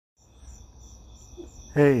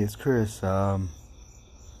Hey, it's Chris.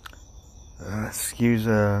 Excuse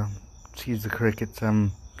excuse the crickets.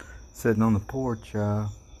 I'm sitting on the porch.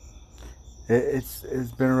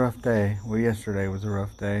 It's been a rough day. Well, yesterday was a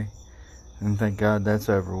rough day, and thank God that's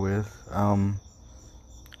over with.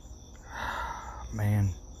 Man,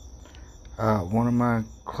 one of my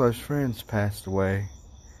close friends passed away.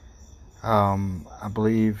 I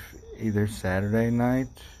believe either Saturday night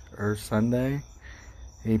or Sunday.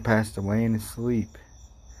 He passed away in his sleep,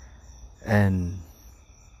 and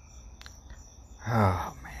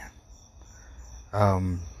oh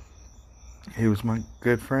man. He was my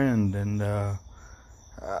good friend, and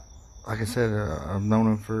like I said, I've known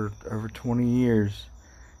him for over 20 years.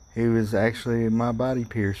 He was actually my body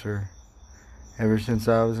piercer ever since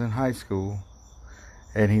I was in high school,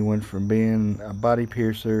 and he went from being a body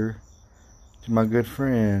piercer to my good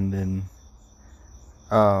friend, and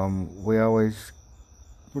we always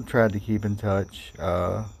tried to keep in touch.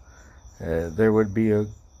 There would be a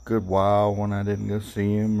good while when I didn't go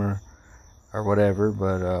see him or whatever,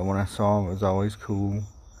 but when I saw him, it was always cool.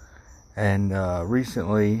 And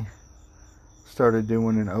recently started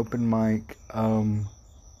doing an open mic, at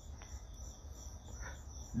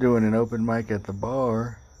the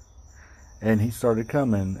bar, and he started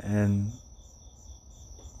coming, and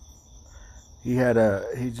he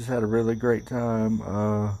just had a really great time.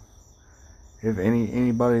 If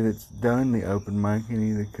anybody that's done the open mic,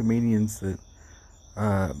 any of the comedians that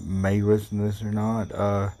may listen to this or not,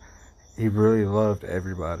 he really loved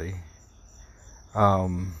everybody.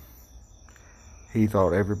 He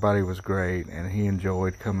thought everybody was great, and he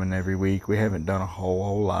enjoyed coming every week. We haven't done a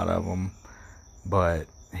whole lot of them, but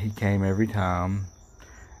he came every time.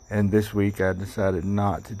 And this week I decided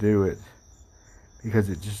not to do it because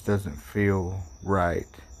it just doesn't feel right,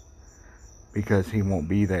 because he won't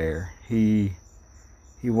be there. He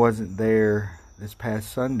wasn't there this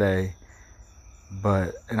past Sunday,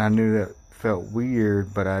 and I knew that felt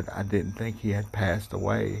weird, but I didn't think he had passed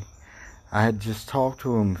away. I had just talked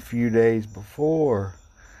to him a few days before,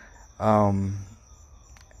 at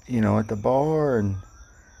the bar, and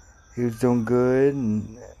he was doing good,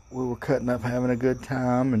 and we were cutting up, having a good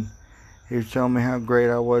time, and he was telling me how great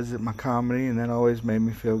I was at my comedy, and that always made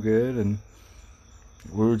me feel good, and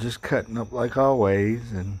we were just cutting up like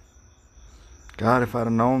always, and God, if I'd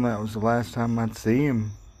have known that was the last time I'd see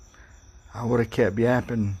him, I would have kept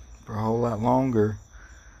yapping for a whole lot longer.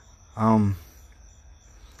 I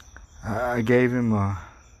gave him a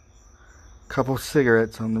couple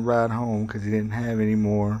cigarettes on the ride home because he didn't have any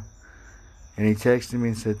more. And he texted me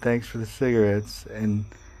and said, "Thanks for the cigarettes." And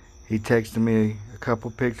he texted me a couple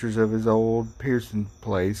pictures of his old piercing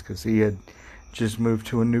place because he had just moved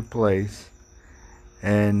to a new place.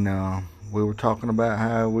 And we were talking about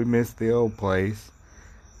how we missed the old place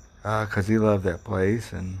because he loved that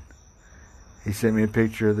place. And he sent me a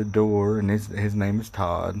picture of the door, and his name is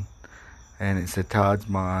Todd. And it said Todd's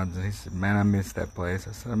Mods, and he said, "Man, I miss that place."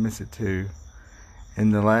 I said, "I miss it too."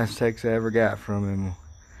 And the last text I ever got from him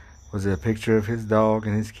was a picture of his dog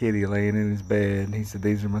and his kitty laying in his bed. And he said,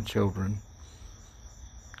 "These are my children."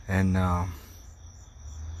 And I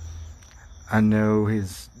know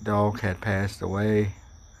his dog had passed away.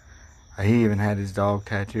 He even had his dog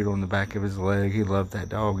tattooed on the back of his leg. He loved that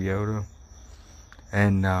dog, Yoda.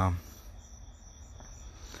 And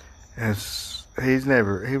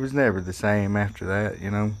he was never the same after that,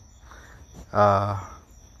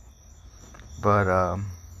 but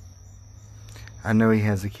I know he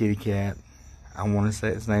has a kitty cat. I want to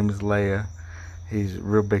say his name is Leia. He's a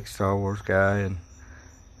real big Star Wars guy, and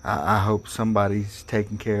I hope somebody's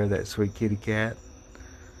taking care of that sweet kitty cat,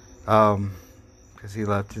 because he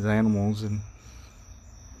loved his animals. And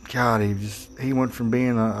God, he went from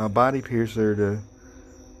being a body piercer to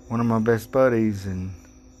one of my best buddies, and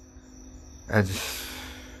I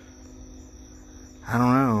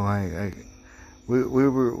don't know. We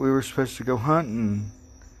were supposed to go hunting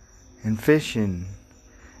and fishing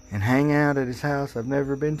and hang out at his house. I've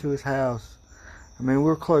never been to his house. I mean,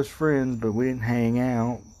 we're close friends, but we didn't hang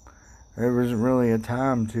out. There wasn't really a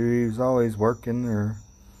time to. He was always working or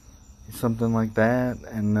something like that,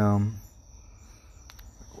 and now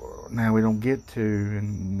we don't get to,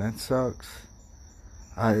 and that sucks.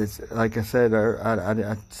 It's like I said, I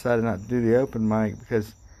decided not to do the open mic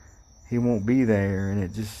because he won't be there, and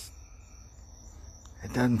it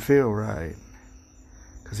doesn't feel right,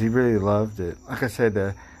 because he really loved it. Like I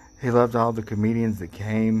said, he loved all the comedians that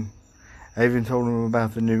came. I even told him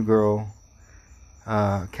about the new girl,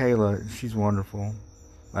 Kayla. She's wonderful,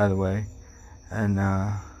 by the way. And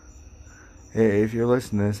if you're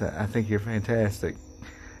listening to this, I think you're fantastic.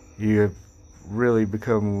 You have really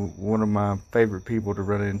become one of my favorite people to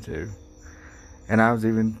run into. And I was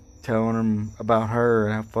even telling him about her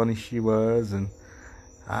and how funny she was. And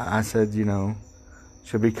I said,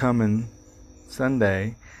 she'll be coming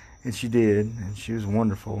Sunday. And she did. And she was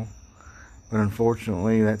wonderful. But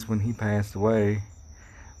unfortunately, that's when he passed away.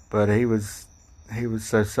 But he was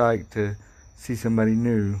so psyched to see somebody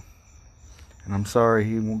new. And I'm sorry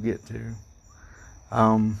he won't get to.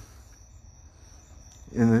 And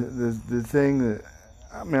the thing that,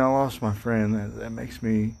 I lost my friend. That makes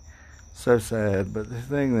me so sad. But the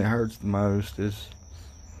thing that hurts the most is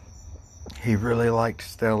he really liked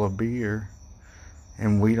Stella beer.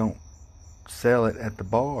 And we don't sell it at the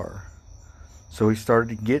bar. So he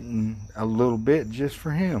started getting a little bit just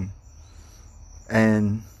for him.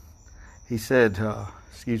 And he said,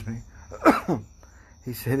 excuse me,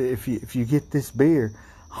 he said, if you get this beer,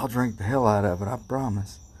 I'll drink the hell out of it, I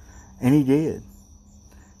promise. And he did.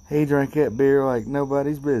 He drank that beer like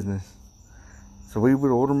nobody's business. So we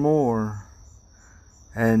would order more.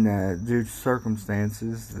 And due to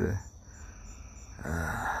circumstances that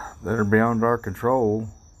are beyond our control,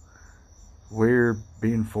 we're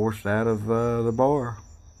being forced out of the bar.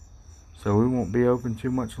 So we won't be open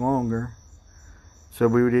too much longer. So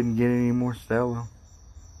we didn't get any more Stella.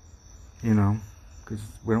 Because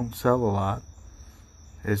we don't sell a lot.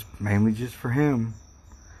 It's mainly just for him.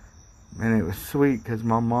 And it was sweet because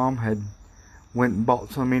my mom had went and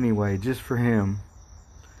bought some anyway, just for him.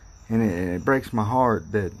 And it breaks my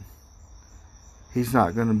heart that he's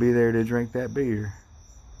not going to be there to drink that beer.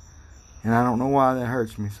 And I don't know why that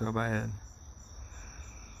hurts me so bad.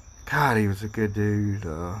 God, he was a good dude.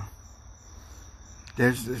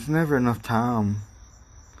 There's never enough time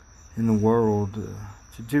in the world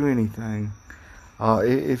to do anything.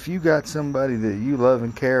 If you got somebody that you love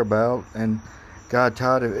and care about, and God,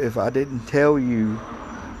 Todd, if I didn't tell you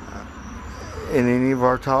in any of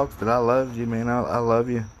our talks that I loved you, man, I love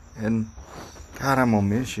you. And God, I'm going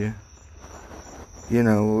to miss you. We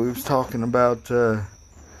was talking about, you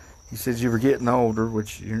said you were getting older,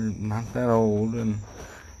 which you're not that old, and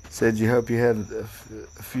said you hope you had a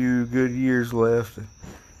few good years left.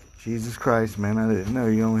 Jesus Christ, man, I didn't know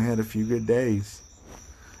you only had a few good days.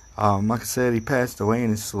 Like I said, he passed away in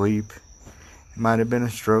his sleep. It might have been a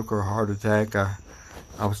stroke or a heart attack. I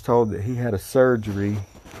was told that he had a surgery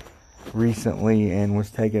recently and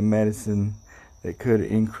was taking medicine that could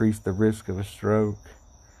increase the risk of a stroke.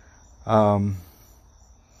 And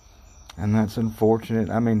that's unfortunate.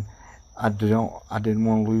 I didn't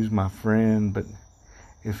want to lose my friend, but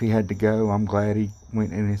if he had to go, I'm glad he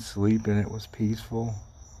went in his sleep and it was peaceful.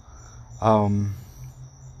 I'm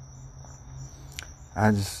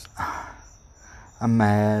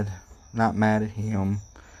mad. Not mad at him.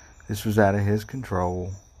 This was out of his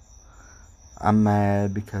control. I'm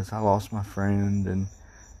mad because I lost my friend and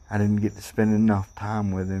I didn't get to spend enough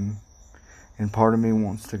time with him. And part of me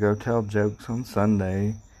wants to go tell jokes on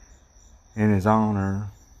Sunday in his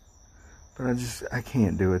honor. But I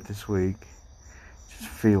can't do it this week. It just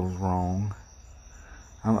feels wrong.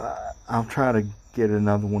 I'll try to get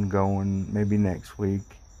another one going maybe next week.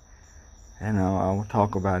 And I'll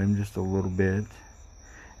talk about him just a little bit.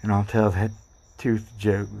 And I'll tell that tooth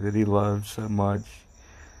joke that he loved so much.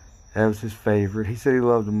 That was his favorite. He said he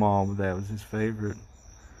loved them all, but that was his favorite.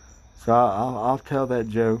 So I'll tell that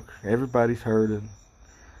joke. Everybody's heard it.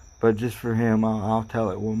 But just for him, I'll tell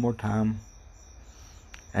it one more time.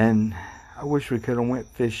 And I wish we could have went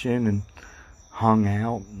fishing and hung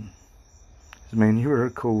out. Man, you were a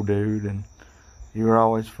cool dude, and you were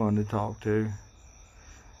always fun to talk to.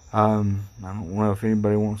 I don't know if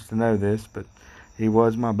anybody wants to know this, but he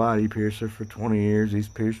was my body piercer for 20 years. He's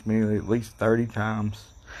pierced me at least 30 times.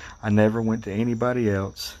 I never went to anybody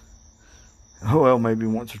else. Well, maybe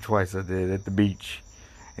once or twice I did at the beach.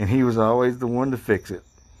 And he was always the one to fix it.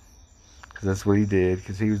 Because that's what he did.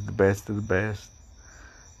 Because he was the best of the best.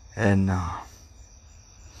 And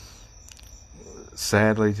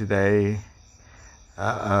sadly today,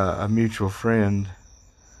 a mutual friend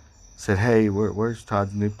said, "Hey, where's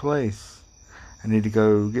Todd's new place? I need to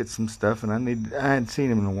go get some stuff, and I hadn't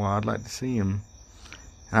seen him in a while. I'd like to see him."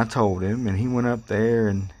 And I told him, and he went up there,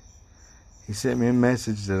 and he sent me a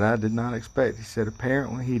message that I did not expect. He said,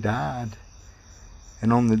 apparently he died.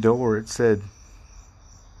 And on the door it said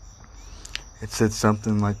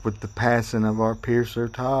something like, "With the passing of our piercer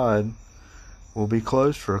Todd, we'll be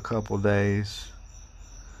closed for a couple days."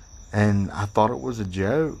 And I thought it was a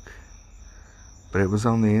joke, but it was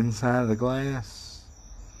on the inside of the glass.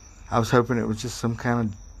 I was hoping it was just some kind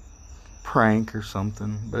of prank or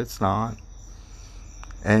something, but it's not.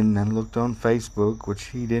 And I looked on Facebook, which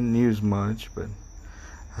he didn't use much, but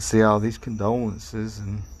I see all these condolences,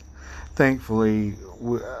 and thankfully,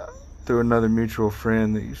 through another mutual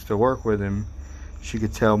friend that used to work with him, she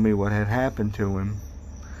could tell me what had happened to him,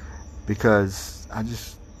 because I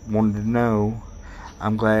just wanted to know.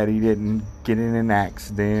 I'm glad he didn't get in an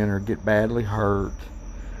accident or get badly hurt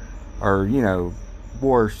or,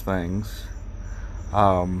 worse things.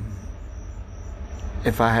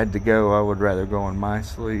 If I had to go, I would rather go in my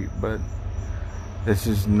sleep, but this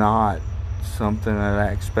is not something that I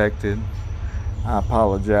expected. I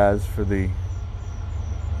apologize for when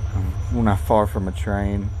I'm far from a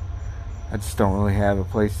train. I just don't really have a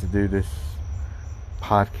place to do this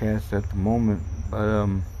podcast at the moment, but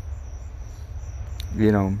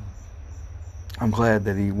I'm glad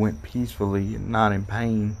that he went peacefully and not in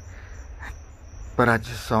pain. But I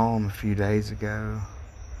just saw him a few days ago,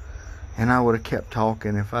 and I would have kept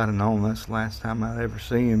talking if I'd have known that's the last time I'd ever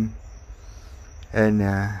see him. And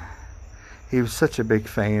he was such a big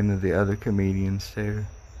fan of the other comedians too.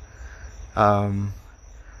 I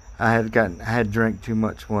had drank too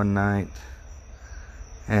much one night,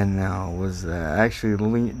 and was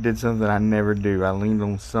actually did something I never do. I leaned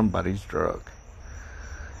on somebody's truck,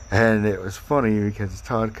 and it was funny because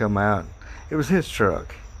Todd come out. It was his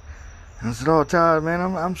truck, and I said, "Oh, Todd, man,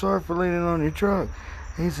 I'm sorry for leaning on your truck."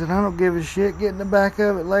 He said, "I don't give a shit. Get in the back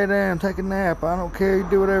of it, lay down, take a nap. I don't care. You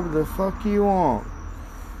do whatever the fuck you want."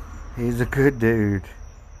 He's a good dude.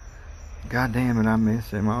 God damn it, I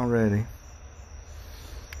miss him already.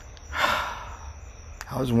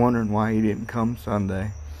 I was wondering why he didn't come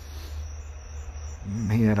Sunday.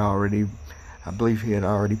 I believe he had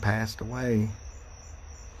already passed away.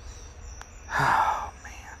 Oh,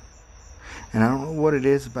 man. And I don't know what it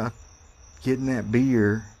is about getting that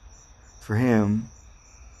beer for him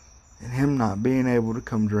and him not being able to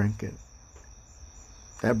come drink it.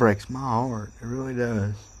 That breaks my heart. It really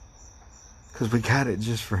does. Because we got it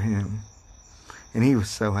just for him. And he was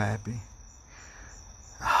so happy.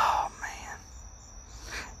 Oh, man.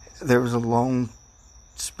 There was a long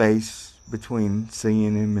space between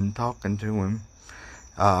seeing him and talking to him.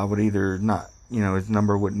 I would either not, his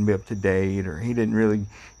number wouldn't be up to date, or he didn't really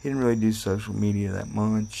do social media that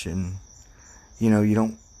much. And, I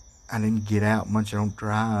didn't get out much. I don't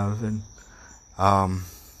drive. And,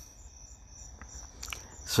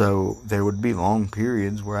 so there would be long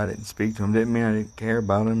periods where I didn't speak to him. Didn't mean I didn't care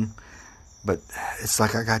about him, but it's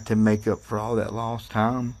like I got to make up for all that lost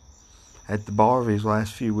time at the bar these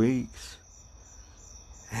last few weeks,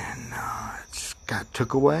 and it just got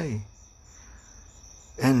took away.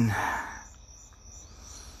 And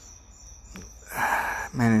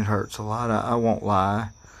man, it hurts a lot. I won't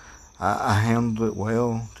lie. I handled it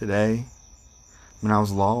well today. When I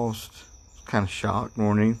was lost, kind of shocked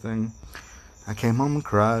more than anything. I came home and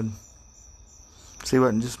cried. See, he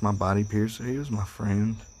wasn't just my body piercer. He was my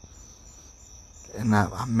friend. And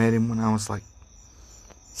I met him when I was like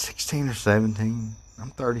 16 or 17.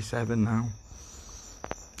 I'm 37 now.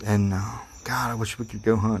 And God, I wish we could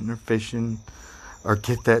go hunting or fishing or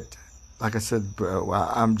get that. Like I said, bro,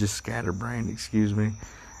 I'm just scatterbrained. Excuse me.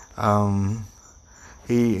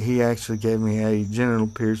 He actually gave me a genital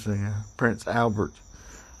piercing, Prince Albert.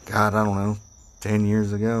 God, I don't know, 10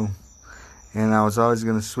 years ago. And I was always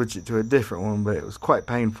going to switch it to a different one, but it was quite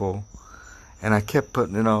painful. And I kept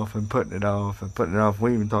putting it off and putting it off and putting it off.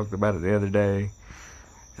 We even talked about it the other day.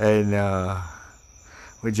 And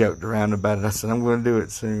we joked around about it. I said, I'm going to do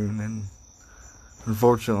it soon. And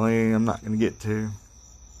unfortunately, I'm not going to get to.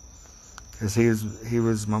 Because he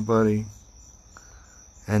was my buddy.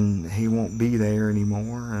 And he won't be there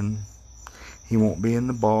anymore. And he won't be in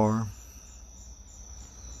the bar.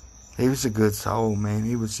 He was a good soul, man.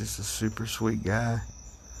 He was just a super sweet guy.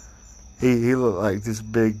 He looked like this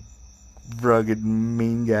big, rugged,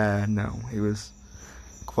 mean guy. No, he was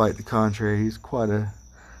quite the contrary. He's quite a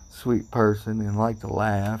sweet person and liked to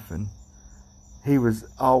laugh. And he was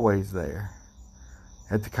always there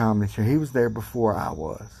at the comedy show. He was there before I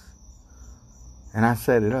was. And I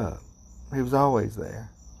set it up. He was always there.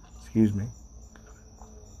 Excuse me.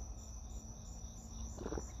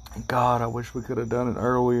 God, I wish we could have done it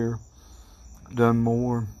earlier. Done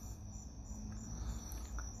more.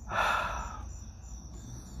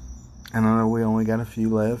 And I know we only got a few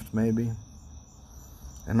left, maybe.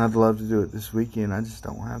 And I'd love to do it this weekend. I just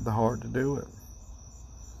don't have the heart to do it.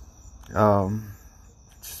 It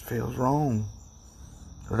just feels wrong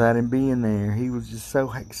without him being there. He was just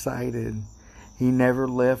so excited. He never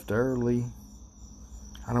left early.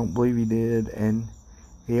 I don't believe he did. And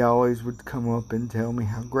he always would come up and tell me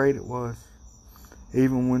how great it was.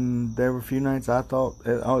 Even when there were a few nights I thought,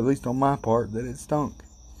 at least on my part, that it stunk.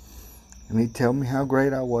 And he'd tell me how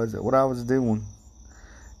great I was at what I was doing.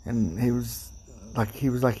 And he was like he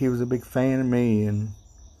was a big fan of me, and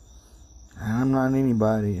I'm not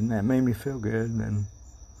anybody, and that made me feel good. And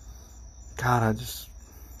God,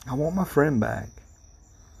 I want my friend back,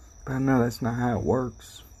 but I know that's not how it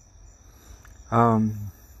works.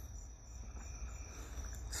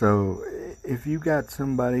 So if you got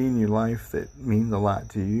somebody in your life that means a lot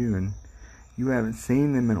to you and you haven't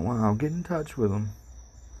seen them in a while, get in touch with them,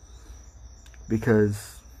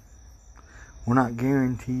 because we're not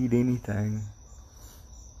guaranteed anything.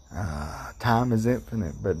 Time is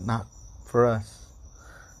infinite, but not for us.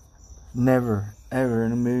 Never, ever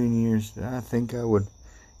in a million years did I think I would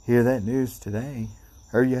hear that news today,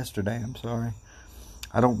 or yesterday, I'm sorry.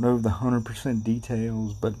 I don't know the 100%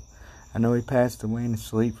 details, but I know he passed away in his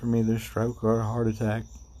sleep from either a stroke or a heart attack,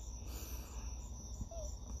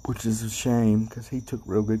 which is a shame, because he took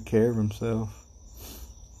real good care of himself.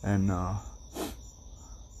 And,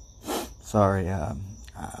 sorry, I've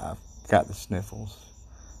got the sniffles.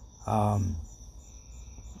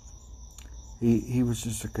 He was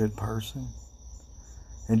just a good person.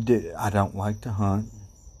 And I don't like to hunt.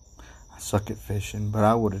 I suck at fishing, but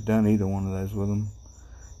I would have done either one of those with him.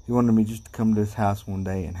 He wanted me just to come to his house one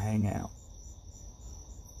day and hang out.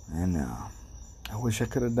 And I wish I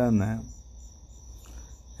could have done that.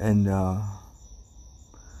 And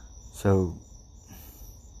so,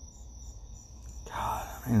 God,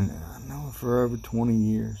 I know him for over 20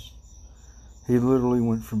 years. He literally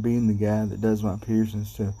went from being the guy that does my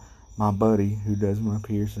piercings to my buddy who does my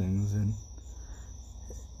piercings. And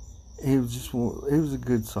he was a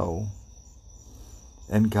good soul.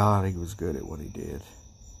 And God, he was good at what he did.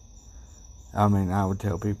 I mean, I would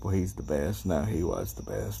tell people he's the best. No, he was the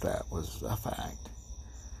best. That was a fact.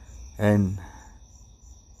 And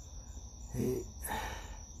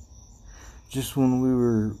just when we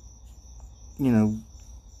were,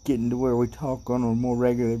 getting to where we talk on a more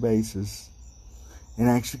regular basis and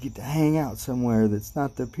actually get to hang out somewhere that's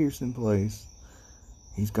not the piercing place,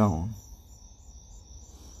 he's gone.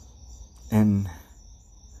 And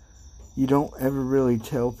you don't ever really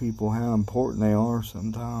tell people how important they are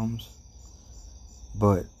sometimes.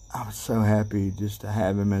 But I was so happy just to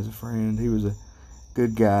have him as a friend. He was a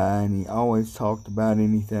good guy, and he always talked about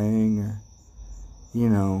anything, or,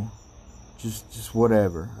 just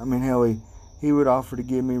whatever. I mean, hell, he would offer to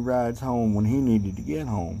give me rides home when he needed to get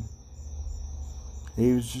home.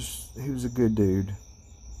 He was a good dude.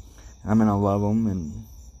 I mean, I love him, and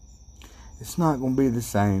it's not going to be the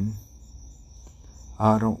same.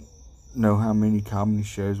 I don't know how many comedy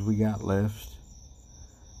shows we got left,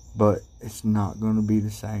 but it's not going to be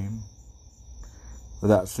the same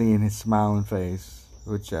without seeing his smiling face,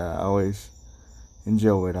 which I always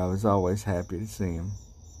enjoyed. I was always happy to see him.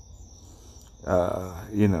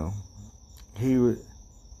 He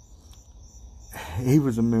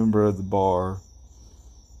was a member of the bar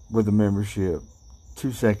with a membership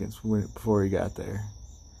 2 seconds before he got there.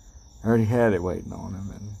 I already had it waiting on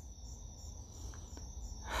him, and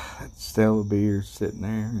that Stella beer sitting there,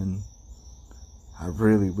 and I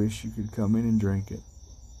really wish you could come in and drink it.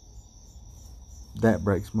 That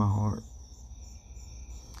breaks my heart.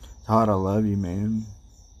 Todd, I love you, man.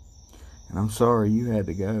 And I'm sorry you had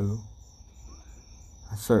to go.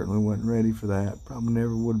 I certainly wasn't ready for that. Probably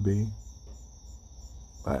never would be.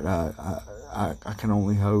 But I can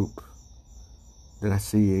only hope that I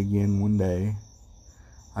see you again one day.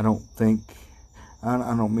 I don't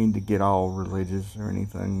mean to get all religious or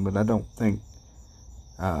anything, but I don't think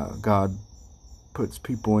God puts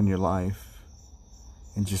people in your life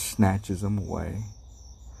and just snatches them away.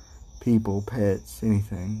 People, pets,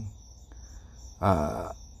 anything.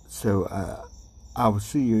 So I will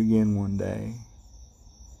see you again one day.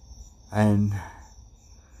 And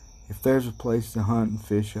if there's a place to hunt and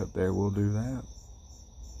fish up there, we'll do that.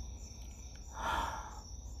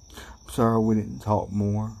 I'm sorry we didn't talk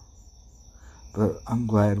more, but I'm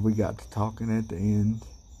glad we got to talking at the end.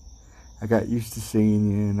 I got used to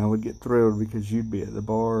seeing you, and I would get thrilled because you'd be at the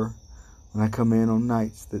bar when I come in on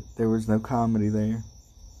nights that there was no comedy there.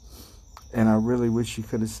 And I really wish you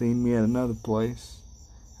could have seen me at another place.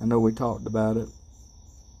 I know we talked about it.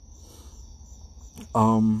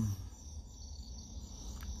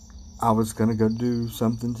 I was going to go do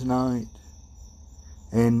something tonight,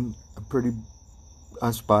 and I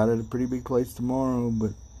spotted a pretty big place tomorrow,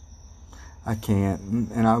 but I can't,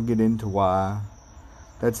 and I'll get into why.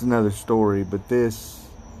 That's another story, but this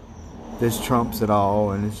trumps it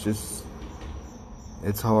all, and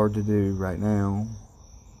it's hard to do right now.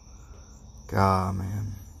 God, man.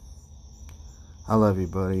 I love you,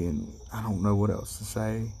 buddy, and I don't know what else to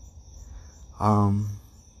say.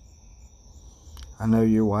 I know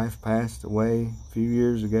your wife passed away a few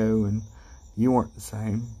years ago, and you weren't the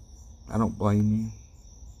same. I don't blame you.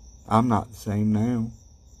 I'm not the same now.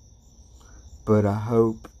 But I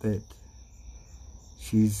hope that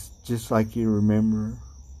she's just like you remember her.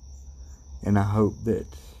 And I hope that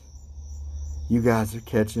you guys are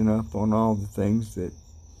catching up on all the things that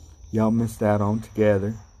y'all missed out on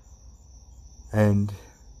together. And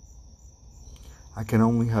I can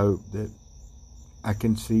only hope that I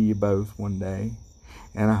can see you both one day.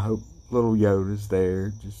 And I hope little Yoda's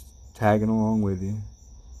there, just tagging along with you.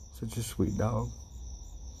 Such a sweet dog.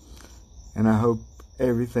 And I hope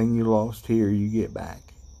everything you lost here, you get back.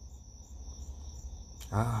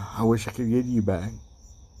 I wish I could get you back.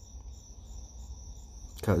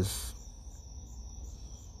 Because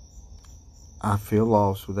I feel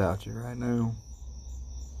lost without you right now.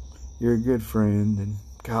 You're a good friend, and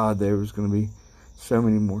God, there was going to be so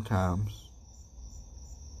many more times.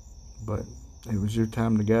 But it was your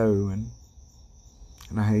time to go, and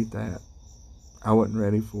I hate that. I wasn't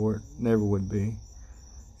ready for it. Never would be.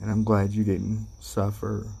 And I'm glad you didn't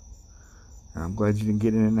suffer. And I'm glad you didn't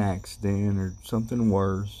get in an accident or something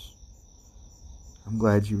worse. I'm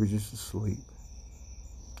glad you were just asleep.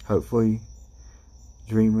 Hopefully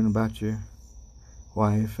dreaming about your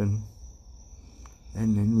wife and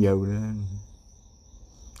then Yoda. And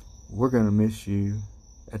we're going to miss you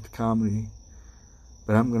at the comedy.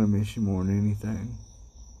 But I'm going to miss you more than anything.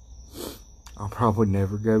 I'll probably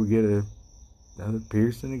never go get another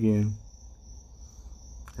piercing again.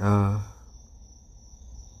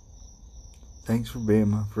 Thanks for being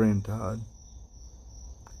my friend, Todd.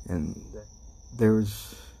 And it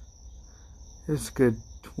was a good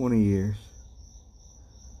 20 years.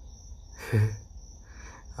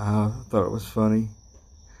 I thought it was funny.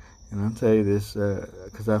 And I'll tell you this,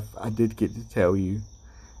 because I did get to tell you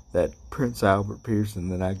that Prince Albert piercing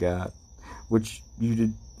that I got, which you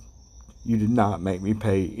did not make me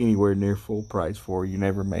pay anywhere near full price for. You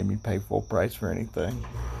never made me pay full price for anything.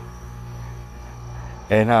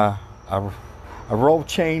 And I rolled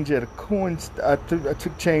change at a coin. I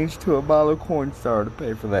took change to a bottle of Coinstar to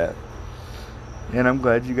pay for that. And I'm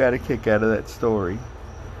glad you got a kick out of that story.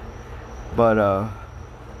 But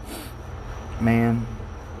man,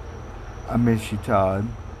 I miss you, Todd.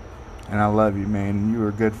 And I love you, man. You were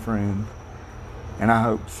a good friend. And I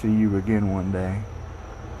hope to see you again one day.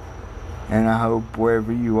 And I hope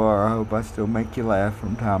wherever you are, I hope I still make you laugh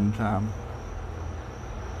from time to time.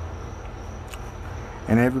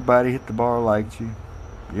 And everybody at the bar liked you.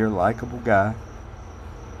 You're a likable guy.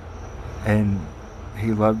 And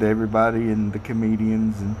he loved everybody and the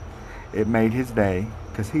comedians. And it made his day.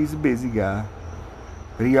 Because he's a busy guy.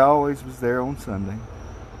 But he always was there on Sunday.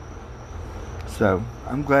 So,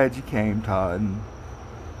 I'm glad you came, Todd, and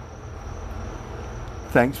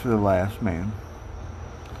thanks for the laughs, man.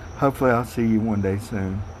 Hopefully I'll see you one day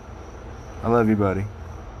soon. I love you, buddy.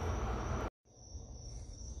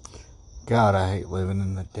 God, I hate living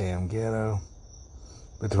in the damn ghetto.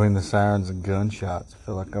 Between the sirens and gunshots, I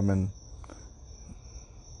feel like I'm in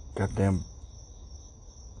goddamn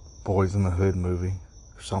Boys in the Hood movie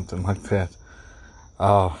or something like that.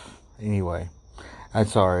 Anyway. I'm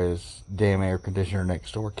sorry, this damn air conditioner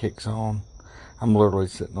next door kicks on. I'm literally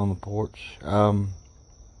sitting on the porch.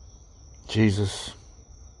 Jesus.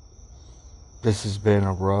 This has been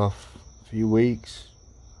a rough few weeks.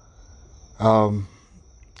 My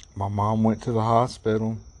mom went to the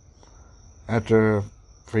hospital after a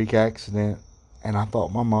freak accident, and I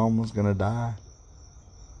thought my mom was going to die.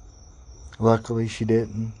 Luckily, she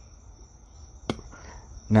didn't.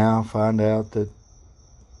 Now I find out that,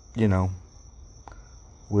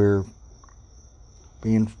 we're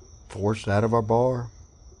being forced out of our bar.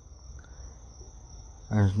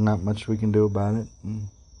 There's not much we can do about it. And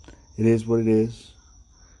it is what it is.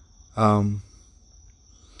 I'm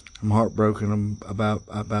heartbroken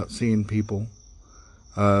about seeing people.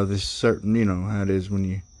 There's certain, how it is when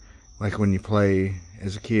you play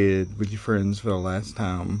as a kid with your friends for the last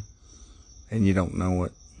time and you don't know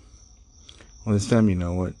it. Well, this time you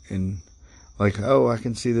know it. And I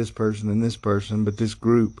can see this person and this person, but this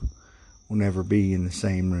group will never be in the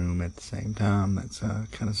same room at the same time. That's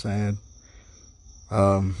kind of sad.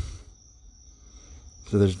 So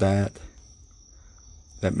there's that.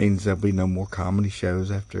 That means there'll be no more comedy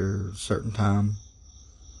shows after a certain time.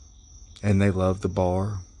 And they love the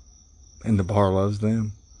bar. And the bar loves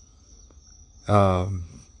them.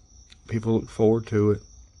 People look forward to it.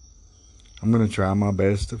 I'm going to try my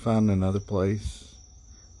best to find another place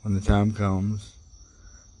when the time comes.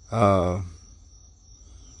 That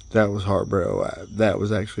was heartbreaking. That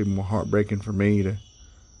was actually more heartbreaking for me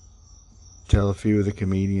tell a few of the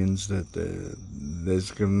comedians that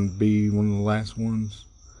there's going to be one of the last ones,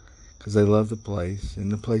 because they love the place,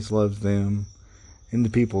 and the place loves them, and the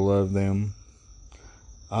people love them.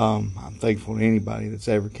 I'm thankful to anybody that's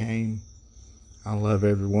ever came. I love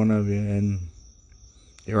every one of you, and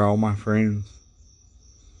you're all my friends.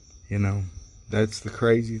 You know, that's the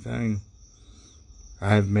crazy thing. I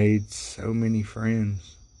have made so many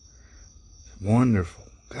friends. Wonderful,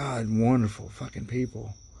 God, wonderful fucking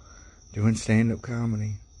people doing stand-up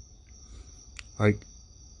comedy. Like,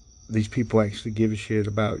 these people actually give a shit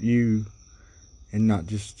about you and not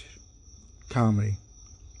just comedy.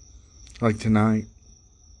 Like tonight,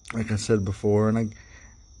 like I said before, and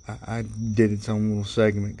I did its own little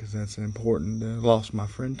segment because that's important. I lost my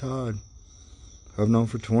friend Todd, who I've known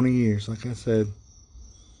for 20 years, like I said.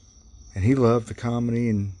 And he loved the comedy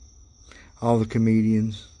and all the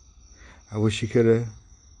comedians. I wish he could have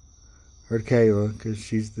heard Kayla, because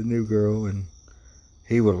she's the new girl, and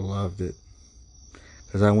he would have loved it.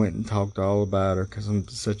 Because I went and talked all about her, because I'm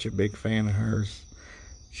such a big fan of hers.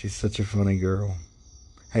 She's such a funny girl.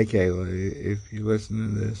 Hey Kayla, if you listen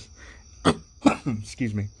to this,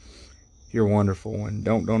 excuse me, you're wonderful, and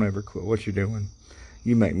don't ever quit what you're doing.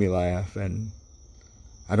 You make me laugh, and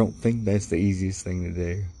I don't think that's the easiest thing to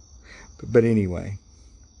do. But anyway,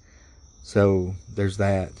 so there's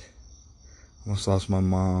that. Almost lost my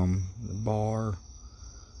mom in the bar.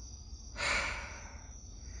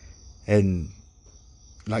 And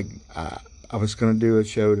like I was gonna do a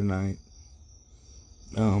show tonight.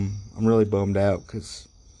 I'm really bummed out because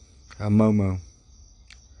Momo,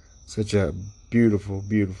 such a beautiful,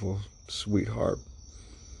 beautiful sweetheart.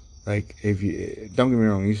 Like, if you don't get me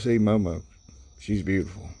wrong, you see Momo, she's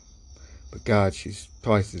beautiful, but God, she's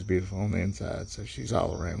twice as beautiful on the inside. So she's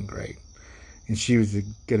all around great. And she was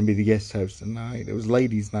gonna be the guest host tonight. It was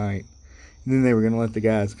ladies' night, and then they were gonna let the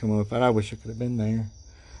guys come up. And I wish I could have been there,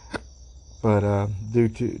 but due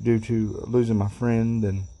to losing my friend,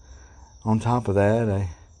 and on top of that, I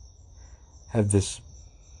have this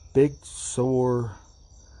big sore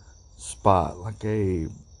spot, like a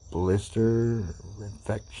blister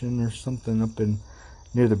infection or something up in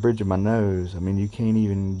near the bridge of my nose. I mean, you can't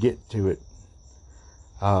even get to it,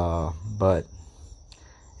 but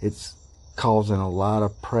it's causing a lot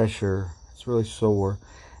of pressure. It's really sore.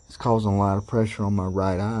 It's causing a lot of pressure on my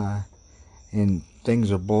right eye, and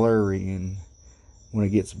things are blurry, and when it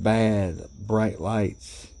gets bad, bright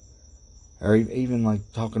lights, or even like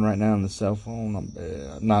talking right now on the cell phone, I'm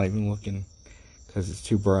not even looking because it's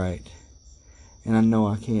too bright. And I know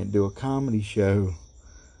I can't do a comedy show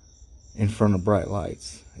in front of bright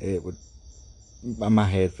lights. It would, my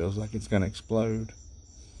head feels like it's going to explode.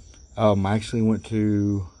 I actually went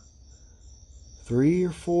to 3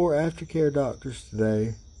 or 4 aftercare doctors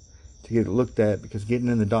today to get it looked at, because getting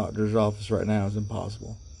in the doctor's office right now is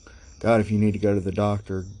impossible. God, if you need to go to the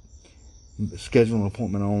doctor, schedule an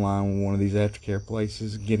appointment online with one of these aftercare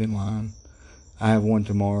places and get in line. I have one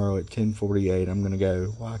tomorrow at 10:48. I'm going to go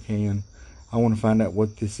while I can. I want to find out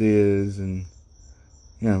what this is and,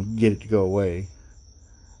 get it to go away.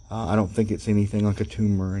 I don't think it's anything like a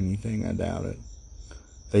tumor or anything. I doubt it.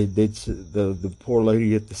 They did. The poor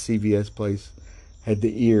lady at the CVS place had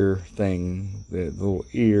the ear thing, the little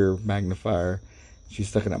ear magnifier. She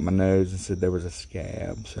stuck it up my nose and said there was a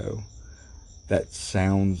scab. So that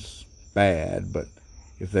sounds bad, but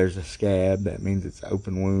if there's a scab, that means it's an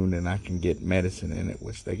open wound, and I can get medicine in it,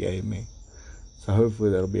 which they gave me. So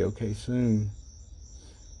hopefully that'll be okay soon.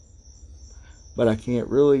 But I can't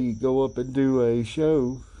really go up and do a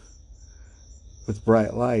show with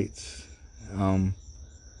bright lights,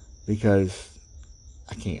 because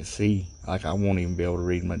I can't see. Like, I won't even be able to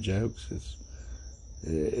read my jokes.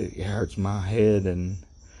 It hurts my head, and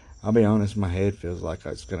I'll be honest, my head feels like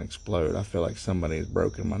it's going to explode. I feel like somebody has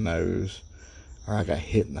broken my nose, or I got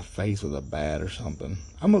hit in the face with a bat or something.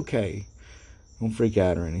 I'm okay. Don't freak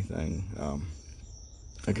out or anything.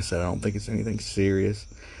 Like I said, I don't think it's anything serious,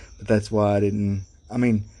 but that's why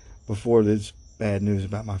before this bad news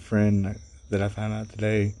about my friend that I found out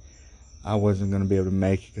today, I wasn't going to be able to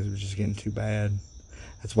make it because it was just getting too bad.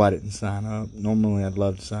 That's why I didn't sign up. Normally I'd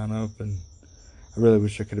love to sign up, and I really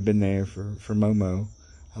wish I could have been there for Momo.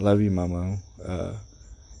 I love you, Momo,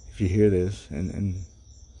 if you hear this, and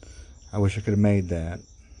I wish I could have made that.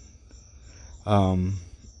 And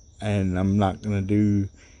I'm not going to do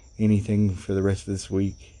anything for the rest of this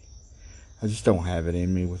week. I just don't have it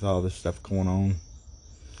in me with all this stuff going on.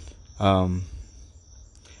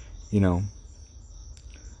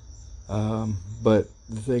 But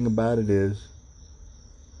the thing about it is,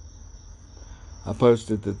 I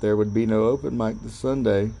posted that there would be no open mic this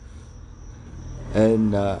Sunday.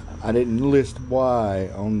 And I didn't list why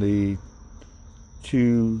on the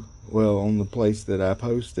on the place that I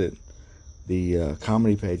posted, the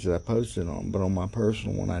comedy page that I posted on, but on my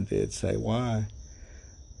personal one I did say why.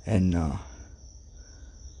 And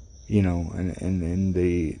and in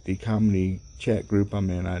the comedy chat group I'm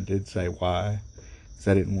in, I did say why, because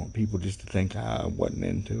I didn't want people just to think I wasn't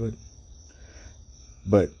into it.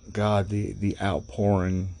 But God, the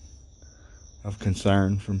outpouring of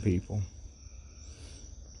concern from people,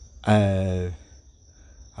 I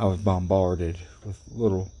was bombarded with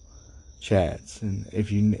little chats. And if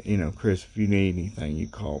Chris, if you need anything, you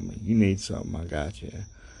call me. You need something, I got you.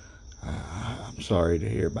 I'm sorry to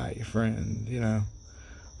hear about your friend.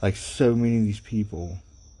 Like so many of these people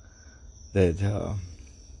that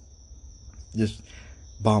just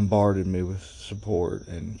bombarded me with support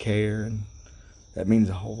and care, and that means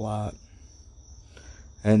a whole lot.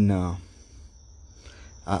 And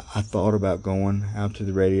I thought about going out to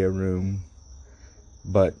the radio room,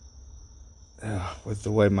 but with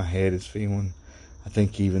the way my head is feeling, I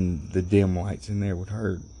think even the dim lights in there would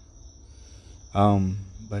hurt.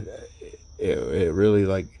 But it really,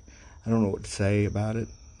 like, I don't know what to say about it.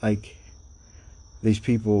 Like, these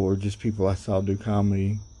people were just people I saw do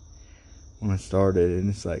comedy when I started, and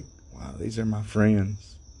it's like, wow, these are my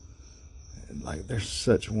friends. And, like, they're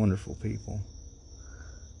such wonderful people.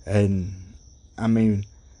 And, I mean,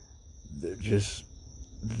 it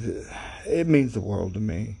means the world to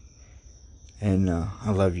me. And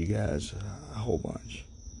I love you guys a whole bunch.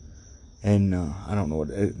 And I don't know what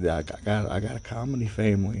I got a comedy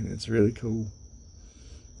family, and it's really cool.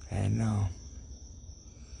 And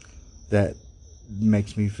that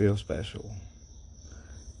makes me feel special.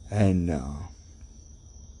 And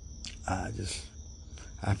I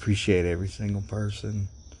appreciate every single person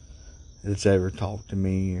that's ever talked to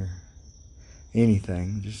me or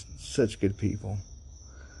anything. Just such good people.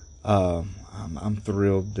 I'm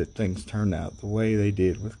thrilled that things turned out the way they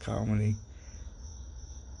did with comedy,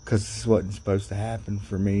 because this wasn't supposed to happen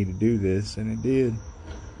for me to do this, and it did.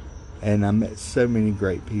 And I met so many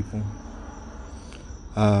great people.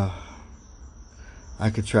 I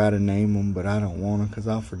could try to name them, but I don't want to, because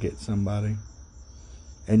I'll forget somebody,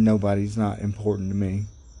 and nobody's not important to me.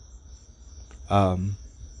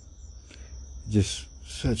 Just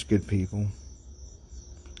such good people.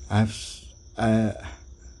 I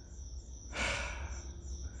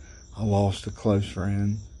lost a close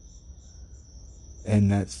friend, and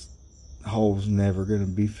that hole's never going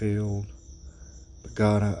to be filled. But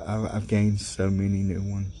God, I've gained so many new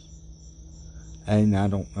ones. And I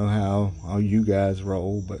don't know how you guys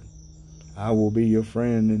roll, but I will be your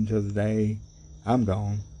friend until the day I'm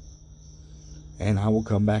gone. And I will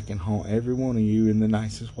come back and haunt every one of you in the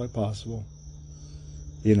nicest way possible.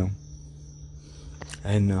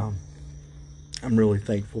 And I'm really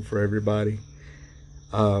thankful for everybody.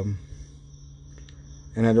 And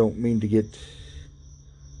I don't mean to get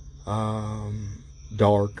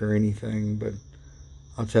dark or anything, but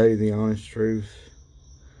I'll tell you the honest truth.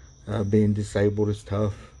 Being disabled is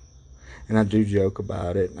tough, and I do joke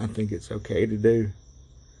about it, and I think it's okay to do,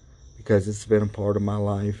 because it's been a part of my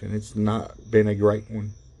life, and it's not been a great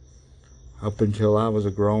one. Up until I was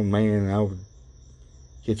a grown man, I would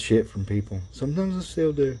get shit from people. Sometimes I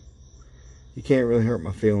still do. You can't really hurt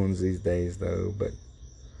my feelings these days, though. But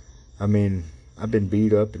I mean, I've been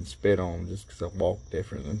beat up and spit on just because I walk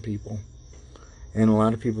different than people. And a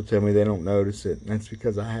lot of people tell me they don't notice it, and that's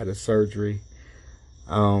because I had a surgery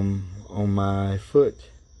on my foot,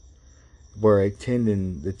 where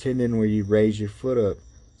the tendon where you raise your foot up,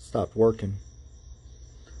 stopped working.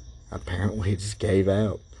 Apparently it just gave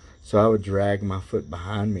out. So I would drag my foot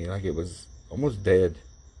behind me like it was almost dead.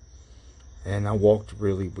 And I walked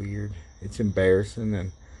really weird. It's embarrassing,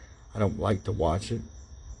 and I don't like to watch it.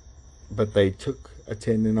 But they took a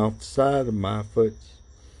tendon off the side of my foot,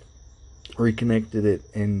 reconnected it,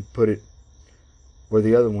 and put it where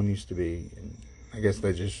the other one used to be. And I guess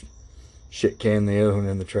they just shit-canned the other one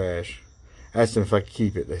in the trash. I asked them if I could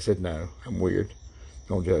keep it. They said no. I'm weird.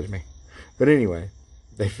 Don't judge me. But anyway,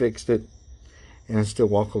 they fixed it, and I still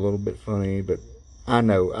walk a little bit funny, but I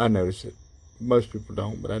notice it. Most people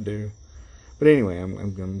don't, but I do. But anyway,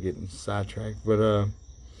 I'm getting sidetracked. But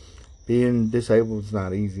being disabled is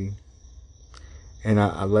not easy, and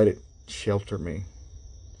I let it shelter me.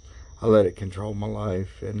 I let it control my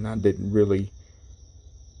life, and I didn't really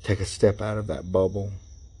take a step out of that bubble,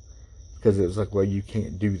 because it was like, well, you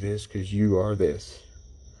can't do this because you are this,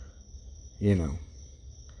 and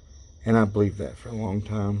I believed that for a long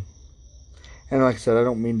time. And like I said, I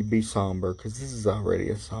don't mean to be somber, because this is already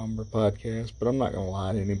a somber podcast, but I'm not going to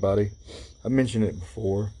lie to anybody. I've mentioned it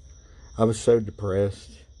before. I was so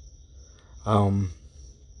depressed. I'll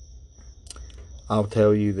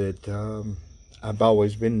tell you that I've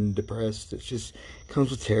always been depressed. It just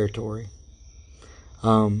comes with territory.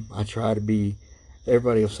 I try to be,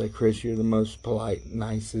 everybody will say, Chris, you're the most polite,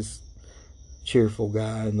 nicest, cheerful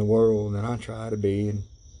guy in the world, and I try to be, and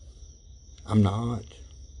I'm not.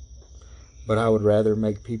 But I would rather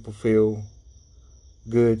make people feel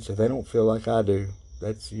good so they don't feel like I do.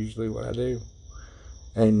 That's usually what I do.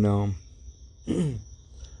 And, you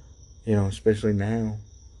know, especially now.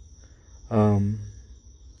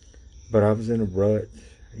 But I was in a rut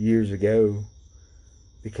years ago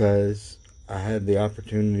because I had the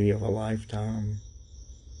opportunity of a lifetime.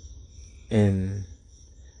 And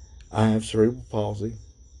I have cerebral palsy.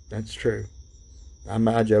 That's true.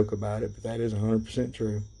 I joke about it, but that is 100%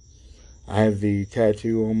 true. I have the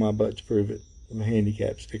tattoo on my butt to prove it. The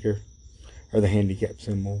handicap sticker. Or the handicap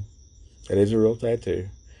symbol. That is a real tattoo.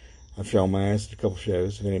 I've shown my ass at a couple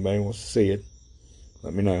shows. If anybody wants to see it,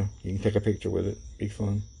 let me know. You can take a picture with it. Be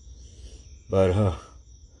fun. But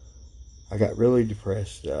I got really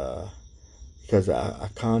depressed because I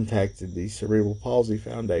contacted the Cerebral Palsy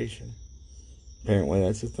Foundation. Apparently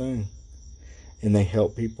that's a thing. And they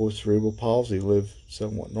help people with cerebral palsy live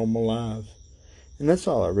somewhat normal lives. And that's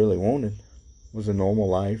all I really wanted, was a normal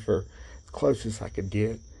life, or the closest I could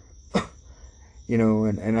get. You know,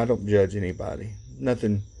 and I don't judge anybody.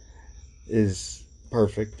 Nothing is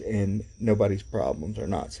perfect, and nobody's problems are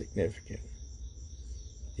not significant.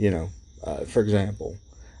 You know, for example,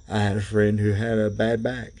 I had a friend who had a bad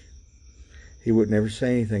back. He would never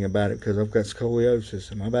say anything about it because I've got scoliosis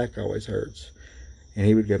and my back always hurts. And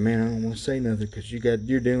he would go, man, I don't want to say nothing because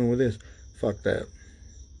you're dealing with this. Fuck that.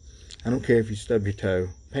 I don't care if you stub your toe.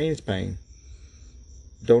 Pain is pain.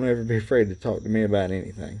 Don't ever be afraid to talk to me about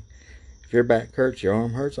anything. If your back hurts, your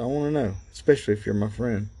arm hurts, I want to know. Especially if you're my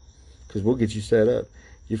friend. Because we'll get you set up.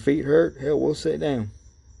 Your feet hurt, hell, we'll sit down.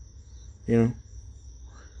 You know?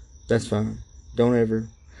 That's fine.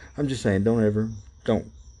 I'm just saying,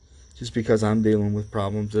 don't. Just because I'm dealing with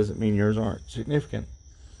problems doesn't mean yours aren't significant.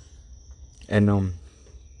 And,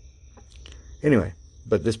 anyway,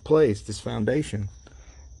 but this foundation,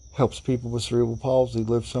 helps people with cerebral palsy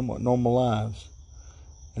live somewhat normal lives.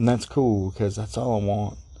 And that's cool, because that's all I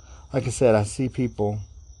want. Like I said, I see people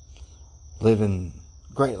living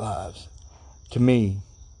great lives. To me,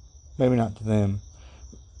 maybe not to them.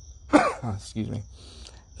 Excuse me.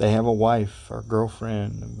 They have a wife or a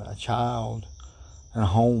girlfriend, a child, and a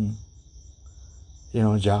home. You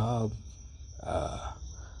know, a job.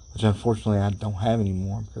 Which unfortunately I don't have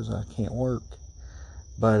anymore because I can't work.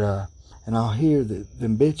 But, and I'll hear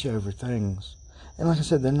them bitch over things. And like I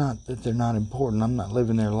said, they're not important. I'm not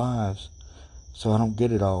living their lives. So I don't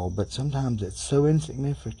get it all. But sometimes it's so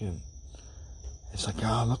insignificant. It's like,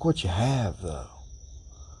 oh, look what you have, though.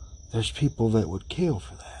 There's people that would kill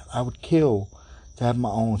for that. I would kill to have my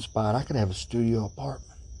own spot. I could have a studio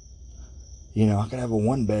apartment. You know, I could have a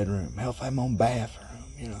 1-bedroom. Hell, if I have my own bathroom,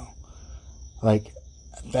 you know. Like,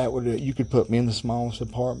 you could put me in the smallest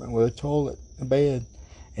apartment with a toilet, a bed,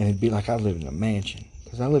 and it'd be like I live in a mansion.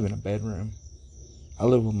 Because I live in a bedroom. I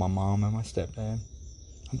live with my mom and my stepdad.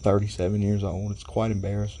 I'm 37 years old. It's quite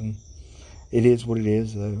embarrassing. It is what it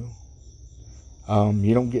is, though.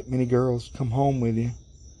 You don't get many girls to come home with you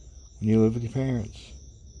when you live with your parents.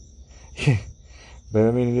 But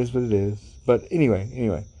I mean, it is what it is. But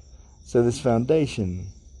anyway. So this foundation,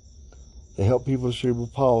 they help people with cerebral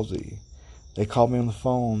palsy. They called me on the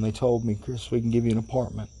phone. They told me, Chris, we can give you an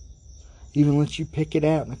apartment. Even let you pick it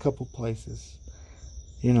out in a couple places.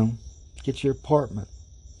 You know, get your apartment.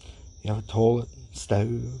 You have a toilet,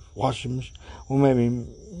 stove, washing machine. Well,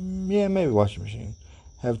 maybe washing machine.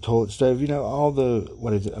 Have a toilet, stove. You know, all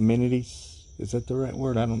the, amenities? Is that the right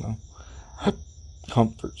word? I don't know.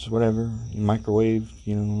 Comforts, whatever. Microwave,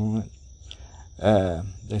 you know, all that.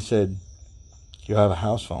 They said, you'll have a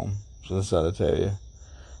house phone. So that's how to tell you.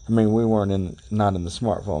 I mean, we weren't not in the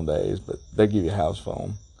smartphone days, but they give you a house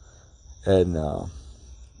phone. And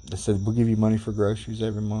they said, we'll give you money for groceries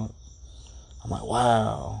every month. I'm like,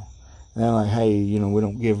 wow. And they're like, hey, you know, we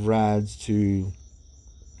don't give rides to,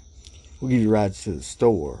 we'll give you rides to the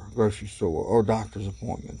store, grocery store, or doctor's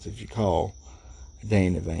appointments if you call a day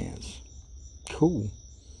in advance. Cool.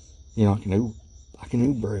 You know, I can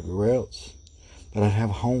Uber everywhere else. But I'd have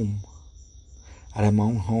a home. I'd have my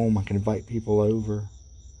own home. I can invite people over.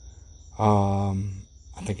 I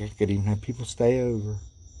think I could even have people stay over.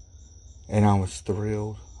 And I was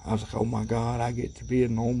thrilled. I was like, oh my God, I get to be a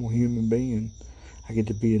normal human being. I get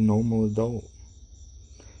to be a normal adult.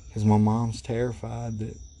 Because my mom's terrified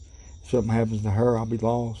that if something happens to her, I'll be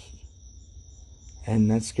lost. And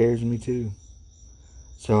that scares me too.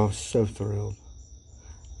 So I was so thrilled.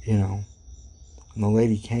 And the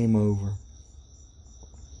lady came over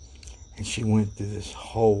and she went through this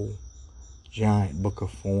whole giant book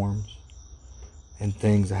of forms and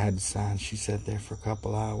things I had to sign. She sat there for a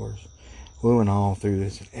couple hours. We went all through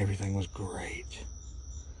this and everything was great.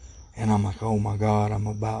 And I'm like, oh my God, I'm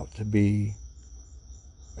about to be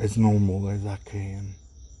as normal as I can.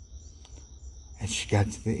 And she got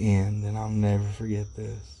to the end, and I'll never forget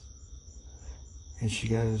this. And she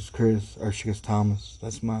goes, she goes, Thomas,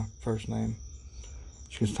 that's my first name.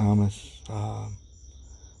 She goes, Thomas,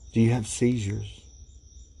 do you have seizures?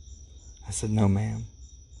 I said, no, ma'am.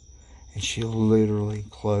 And she literally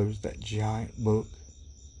closed that giant book.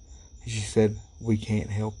 And she said, we can't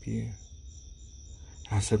help you.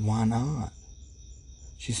 And I said, why not?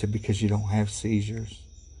 She said, because you don't have seizures.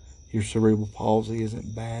 Your cerebral palsy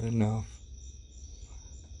isn't bad enough.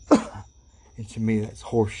 And to me, that's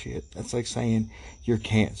horseshit. That's like saying your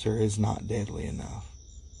cancer is not deadly enough.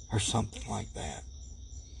 Or something like that.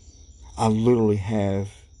 I literally have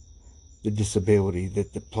the disability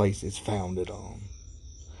that the place is founded on.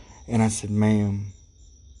 And I said, ma'am,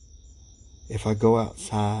 if I go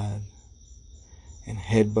outside and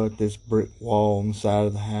headbutt this brick wall on the side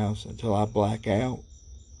of the house until I black out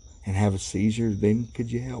and have a seizure, then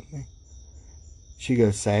could you help me? She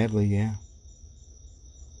goes, sadly, yeah.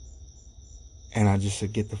 And I just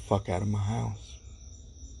said, get the fuck out of my house.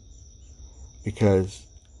 Because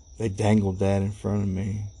they dangled that in front of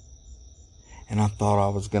me. And I thought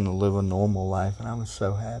I was going to live a normal life. And I was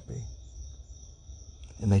so happy.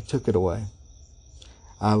 And they took it away.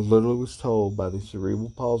 I literally was told by the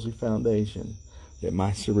Cerebral Palsy Foundation that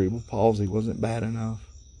my cerebral palsy wasn't bad enough.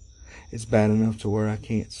 It's bad enough to where I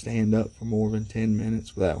can't stand up for more than 10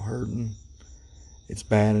 minutes without hurting. It's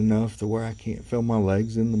bad enough to where I can't feel my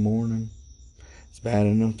legs in the morning. It's bad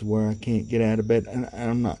enough to where I can't get out of bed. And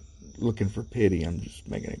I'm not looking for pity. I'm just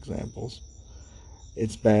making examples.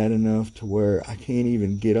 It's bad enough to where I can't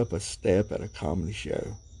even get up a step at a comedy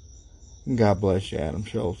show. And God bless you, Adam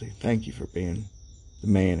Schulte. Thank you for being the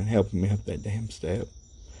man and helping me up that damn step.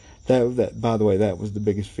 That, by the way, that was the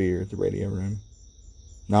biggest fear at the radio room.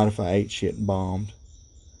 Not if I ate shit and bombed.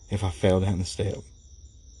 If I fell down the step.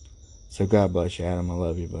 So God bless you, Adam. I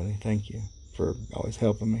love you, buddy. Thank you for always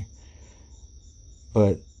helping me.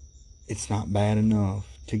 But it's not bad enough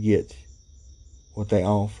to get what they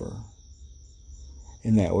offer.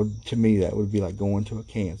 And that would, to me, that would be like going to a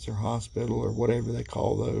cancer hospital or whatever they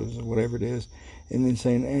call those or whatever it is. And then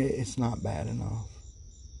saying, hey, it's not bad enough.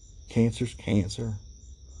 Cancer's cancer.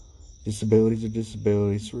 Disabilities are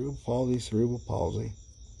disabilities. Cerebral palsy.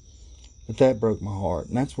 But that broke my heart.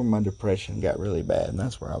 And that's where my depression got really bad. And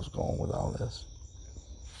that's where I was going with all this.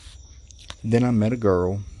 Then I met a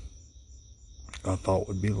girl I thought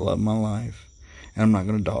would be the love of my life. And I'm not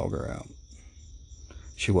going to dog her out.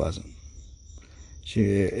 She wasn't.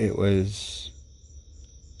 It was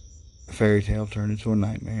a fairy tale turned into a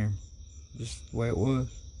nightmare. Just the way it was.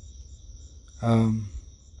 I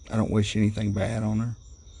don't wish anything bad on her.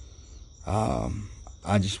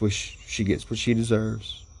 I just wish she gets what she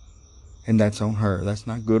deserves. And that's on her. That's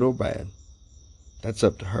not good or bad. That's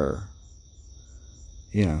up to her.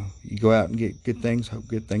 You go out and get good things, hope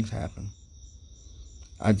good things happen.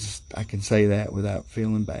 I can say that without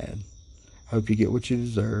feeling bad. Hope you get what you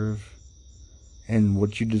deserve. And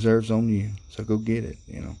what you deserve's on you. So go get it,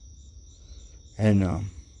 And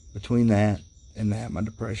between that and that, my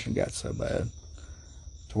depression got so bad.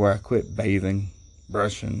 To where I quit bathing,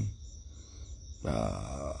 brushing,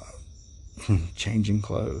 changing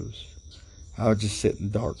clothes. I would just sit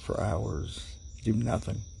in the dark for hours. Do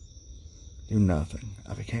nothing.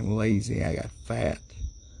 I became lazy. I got fat.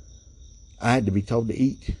 I had to be told to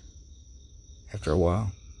eat after a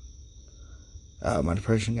while. My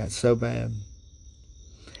depression got so bad.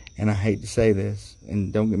 And I hate to say this,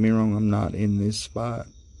 and don't get me wrong, I'm not in this spot,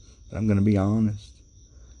 but I'm going to be honest.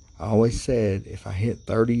 I always said if I hit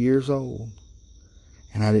 30 years old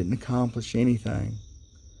and I didn't accomplish anything,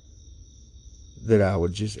 that I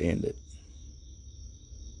would just end it.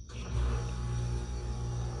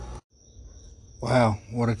 Wow,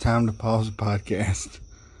 what a time to pause the podcast.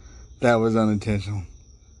 That was unintentional.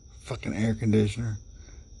 Fucking air conditioner.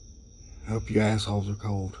 Hope you assholes are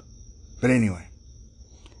cold. But anyway.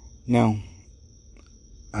 No.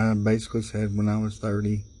 I basically said when I was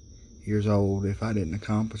 30 years old, if I didn't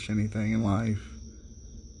accomplish anything in life,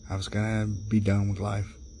 I was going to be done with life.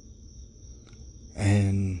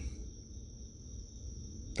 And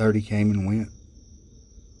 30 came and went.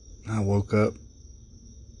 I woke up.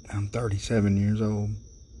 I'm 37 years old.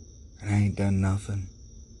 And I ain't done nothing.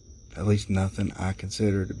 at least nothing I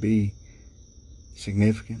consider to be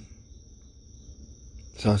significant.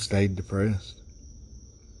 So I stayed depressed.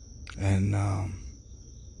 And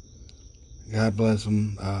God bless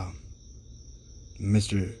him,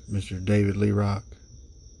 Mr. David Lee Rock.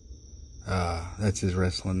 That's his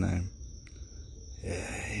wrestling name.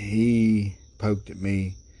 He poked at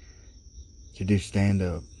me to do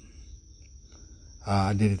stand-up.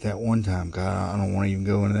 I did it that one time. God, I don't want to even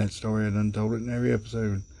go into that story. I done told it in every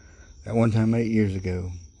episode. That one time 8 years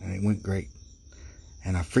ago, and it went great.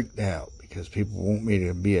 And I freaked out because people want me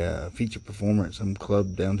to be a feature performer at some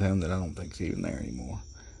club downtown that I don't think's even there anymore.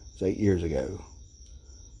 It's 8 years ago.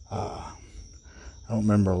 I don't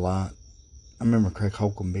remember a lot. I remember Craig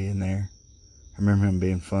Holcomb being there. I remember him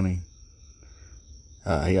being funny.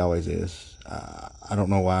 He always is. I don't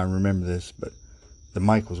know why I remember this, but the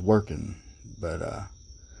mic was working. But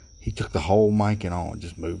he took the whole mic and all and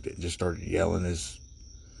just moved it. Just started yelling his,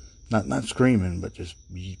 not screaming, but just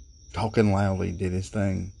talking loudly, did his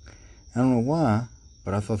thing. I don't know why,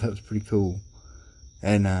 but I thought that was pretty cool.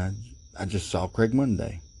 And I just saw Craig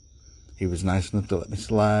Monday. He was nice enough to let me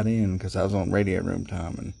slide in because I was on radio room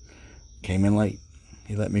time and came in late.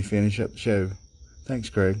 He let me finish up the show. Thanks,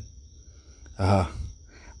 Craig. But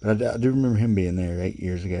I do remember him being there 8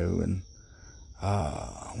 years ago, and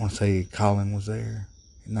I want to say Colin was there.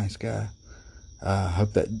 Nice guy.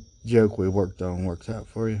 Hope that joke we worked on works out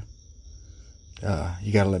for you.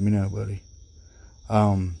 You got to let me know, buddy.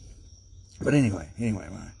 But anyway,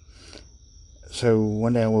 man. So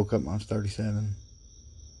one day I woke up and I was 37.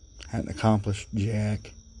 Hadn't accomplished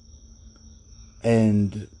jack.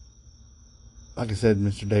 And like I said,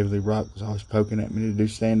 Mr. David Lee Rock was always poking at me to do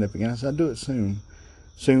stand-up again. I said, I'll do it soon.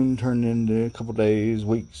 Soon turned into a couple days,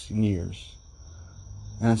 weeks, and years.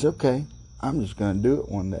 And I said, okay, I'm just going to do it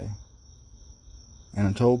one day. And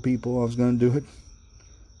I told people I was going to do it.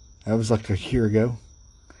 That was like a year ago.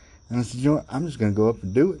 And I said, you know what, I'm just going to go up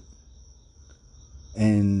and do it.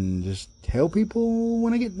 And just tell people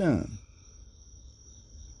when I get done.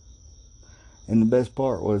 And the best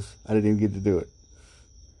part was, I didn't even get to do it.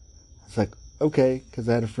 It's like, okay, because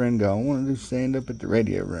I had a friend go, I want to do stand-up at the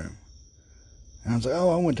radio room. And I was like,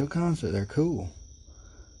 oh, I went to a concert. They're cool.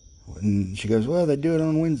 And she goes, well, they do it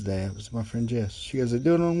on Wednesday. It was my friend Jess. She goes, they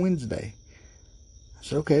do it on Wednesday. I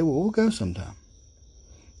said, okay, well, we'll go sometime.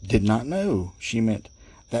 Did not know she meant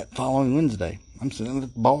that following Wednesday. I'm sitting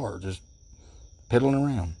at the bar, just piddling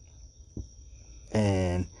around.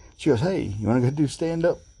 And she goes, hey, you want to go do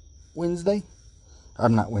stand-up Wednesday? Or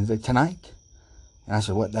not Wednesday, tonight? And I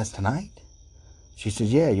said, what, that's tonight? She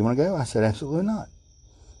says, yeah, you want to go? I said, absolutely not.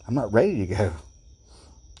 I'm not ready to go.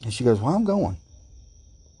 And she goes, well, I'm going.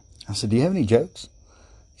 I said, do you have any jokes?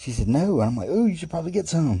 She said, no. And I'm like, oh, you should probably get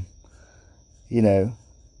some. You know,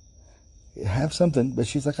 have something. But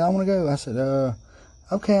she's like, I want to go. I said,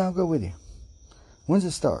 okay, I'll go with you. When's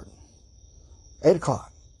it start? 8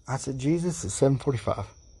 o'clock. I said, Jesus, it's 7:45.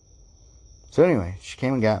 So anyway, she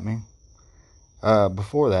came and got me.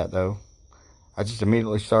 Before that, though, I just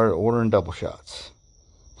immediately started ordering double shots.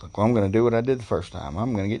 Like, well, I'm going to do what I did the first time.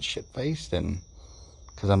 I'm going to get shit-faced, and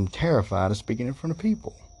because I'm terrified of speaking in front of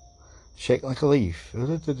people. Shake like a leaf.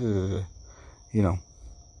 You know.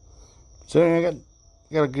 So anyway,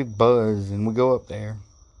 I got a good buzz, and we go up there.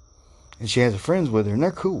 And she has her friends with her, and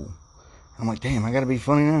they're cool. I'm like, damn, I got to be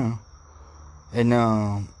funny now. And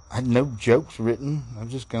I had no jokes written. I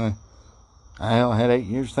was just going to... I had 8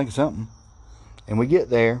 years to think of something. And we get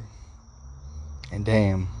there, and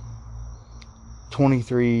damn,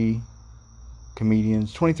 23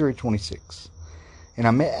 comedians, 23 or 26. And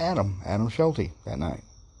I met Adam Schulte that night.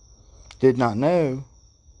 Did not know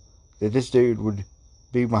that this dude would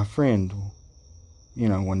be my friend, you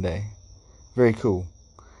know, one day. Very cool.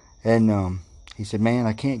 And he said, man,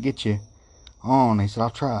 I can't get you on. He said, I'll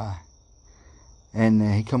try. And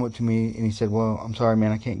he come up to me and he said, well, I'm sorry,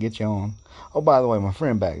 man, I can't get you on. Oh, by the way, my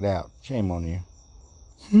friend backed out. Shame on you.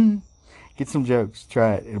 Get some jokes.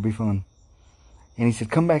 Try it. It'll be fun. And he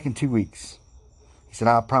said, come back in 2 weeks. He said,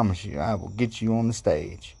 I promise you, I will get you on the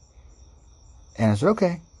stage. And I said,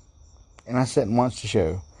 okay. And I sat and watched the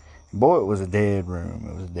show. And boy, it was a dead room.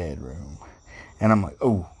 It was a dead room. And I'm like,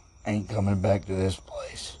 oh, I ain't coming back to this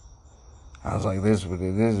place. I was like, this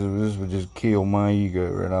would just kill my ego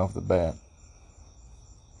right off the bat.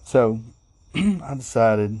 So, I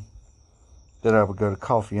decided that I would go to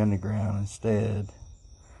Coffee Underground instead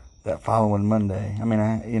that following Monday. I mean,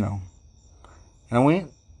 and I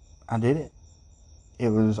went. I did it. It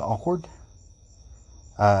was awkward.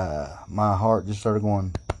 My heart just started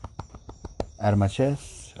going out of my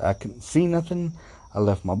chest. I couldn't see nothing. I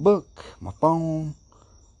left my book, my phone,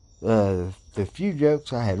 the few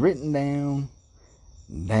jokes I had written down,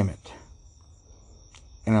 damn it.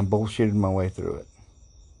 And I bullshitted my way through it.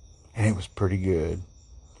 And it was pretty good.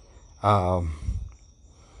 I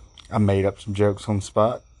made up some jokes on the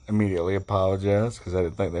spot. Immediately apologized because I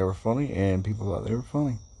didn't think they were funny. And people thought they were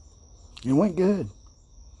funny. It went good.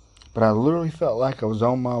 But I literally felt like I was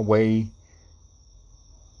on my way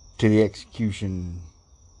to the execution,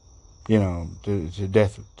 to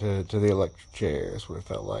death, to the electric chair. That's what it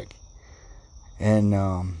felt like. And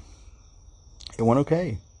it went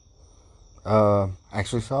okay.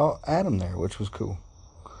 Actually saw Adam there, which was cool.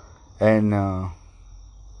 And I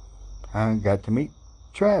got to meet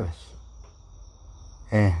Travis.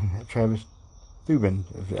 And Travis Thubin,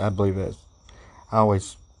 I believe that's, I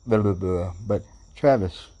always, but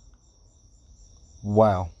Travis,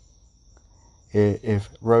 wow. If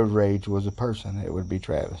road rage was a person, it would be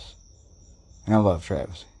Travis. And I love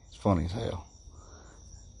Travis. He's funny as hell.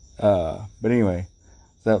 But anyway,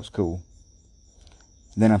 that was cool.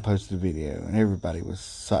 Then I posted a video, and everybody was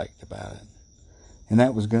psyched about it. And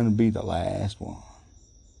that was going to be the last one.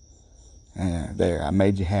 There, I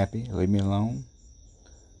made you happy. Leave me alone.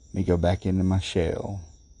 Let me go back into my shell.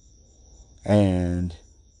 And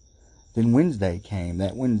then Wednesday came.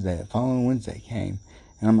 That following Wednesday came.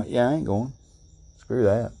 And I'm like, yeah, I ain't going. Screw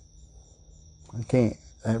that. I can't.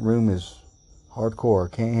 That room is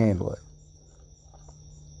hardcore. I can't handle it.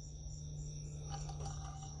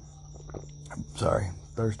 I'm sorry.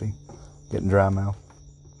 Thirsty. Getting dry mouth.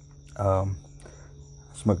 I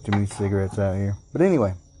smoked too many cigarettes out here. But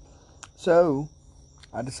anyway. So,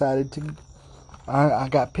 I decided to... I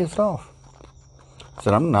got pissed off. I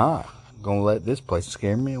said, I'm not going to let this place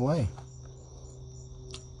scare me away.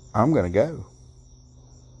 I'm going to go.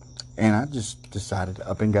 And I just decided to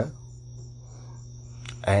up and go.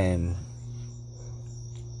 And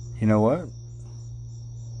you know what?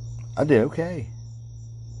 I did okay.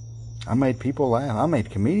 I made people laugh. I made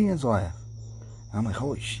comedians laugh. I'm like,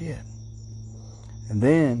 holy shit. And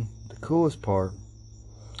then the coolest part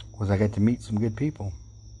was I got to meet some good people.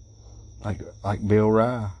 Like Bill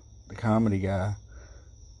Rye, the comedy guy.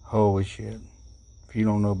 Holy shit. If you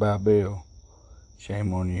don't know about Bill,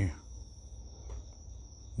 shame on you.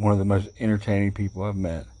 One of the most entertaining people I've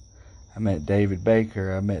met. I met David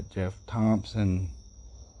Baker. I met Jeff Thompson.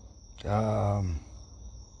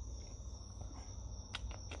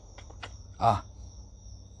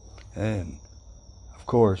 And of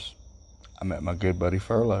course, I met my good buddy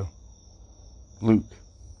Furlow, Luke.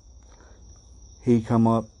 He come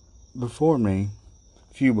up before me,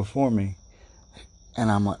 and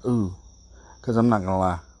I'm like, ooh, because I'm not gonna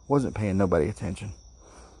lie, wasn't paying nobody attention,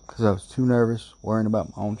 because I was too nervous, worrying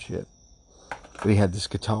about my own shit. But he had this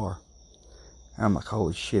guitar, and I'm like,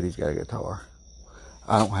 holy shit, he's got a guitar.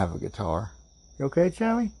 I don't have a guitar. You okay,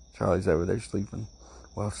 Charlie? Charlie's over there sleeping,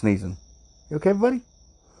 well, sneezing. You okay, buddy?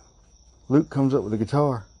 Luke comes up with a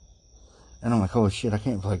guitar, and I'm like, holy shit, I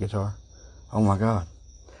can't play guitar. Oh my god.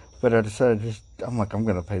 But I decided I'm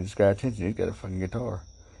gonna pay this guy attention. He's got a fucking guitar.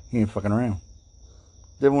 He ain't fucking around.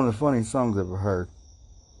 Did one of the funniest songs I've ever heard.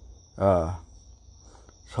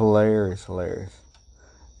 It's hilarious.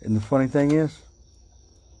 And the funny thing is,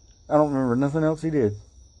 I don't remember nothing else he did.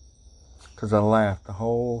 Because I laughed the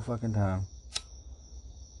whole fucking time.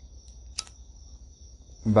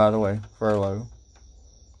 And by the way, Furlow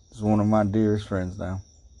is one of my dearest friends now.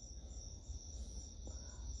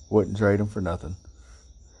 Wouldn't trade him for nothing.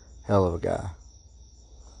 Hell of a guy.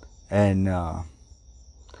 And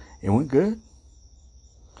it went good.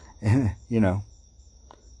 And,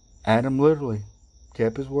 Adam literally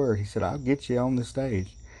kept his word. He said, I'll get you on the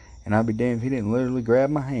stage. And I'd be damned if he didn't literally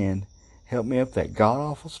grab my hand, help me up that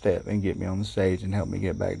god-awful step, and get me on the stage and help me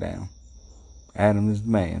get back down. Adam is the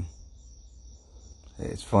man.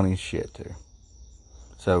 It's funny as shit, too.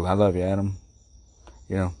 So, I love you, Adam.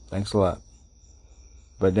 Thanks a lot.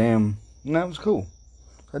 But damn, that was cool.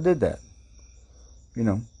 I did that.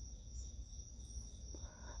 Then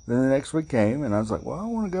the next week came, and I was like, well, I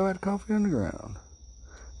want to go at Coffee Underground.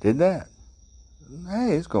 Did that.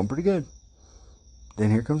 Hey, it's going pretty good.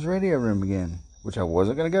 Then here comes Radio Room again, which I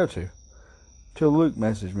wasn't going to go to. Till Luke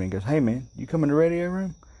messaged me and goes, hey, man, you coming to Radio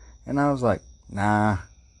Room? And I was like, nah,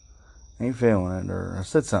 ain't feeling it, or I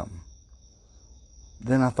said something.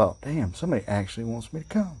 Then I thought, damn, somebody actually wants me to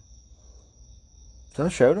come. So I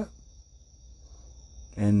showed up.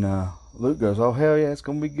 And Luke goes, oh, hell yeah, it's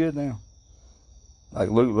going to be good now. Like,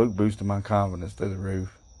 Luke boosted my confidence through the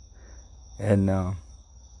roof. And I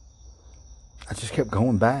just kept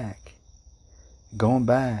going back.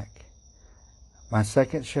 My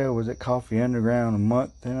second show was at Coffee Underground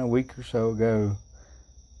a week or so ago.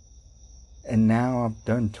 And now I've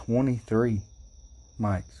done 23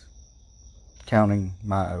 mics. Counting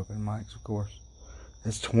my open mics, of course.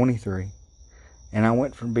 That's 23. And I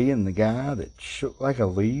went from being the guy that shook like a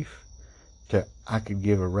leaf to I could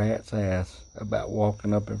give a rat's ass about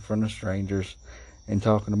walking up in front of strangers and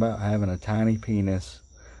talking about having a tiny penis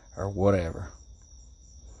or whatever.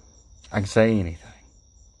 I can say anything.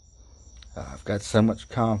 I've got so much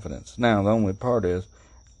confidence. Now, the only part is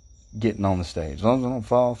getting on the stage. As long as I don't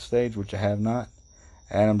fall off stage, which I have not,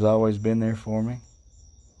 Adam's always been there for me.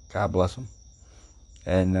 God bless him.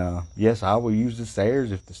 And, yes, I will use the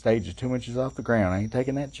stairs if the stage is 2 inches off the ground. I ain't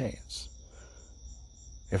taking that chance.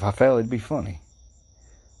 If I fell, it'd be funny.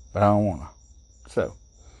 But I don't want to. So,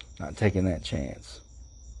 not taking that chance.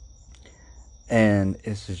 And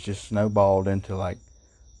it's just snowballed into, like,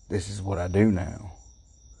 this is what I do now.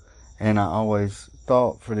 And I always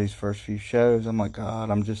thought for these first few shows, I'm like, God,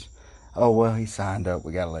 oh, well, he signed up.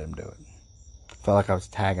 We got to let him do it. Felt like I was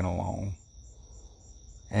tagging along.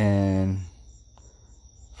 And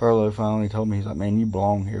Furlough finally told me, he's like, man, you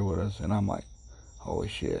belong here with us. And I'm like, holy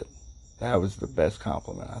shit. That was the best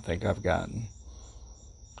compliment I think I've gotten.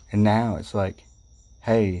 And now it's like,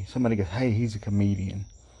 hey, somebody goes, hey, he's a comedian.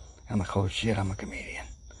 I'm like, oh shit, I'm a comedian.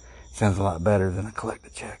 Sounds a lot better than a collect a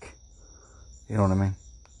check. You know what I mean?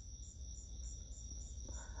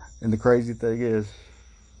 And the crazy thing is,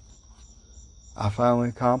 I finally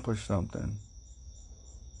accomplished something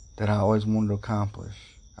that I always wanted to accomplish.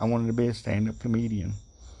 I wanted to be a stand-up comedian.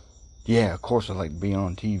 Yeah, of course I'd like to be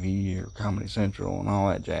on TV or Comedy Central and all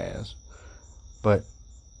that jazz. But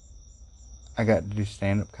I got to do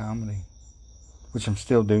stand-up comedy, which I'm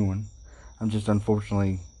still doing. I'm just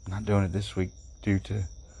unfortunately not doing it this week due to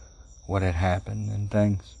what had happened and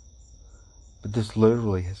things. But this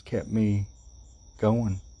literally has kept me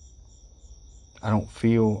going. I don't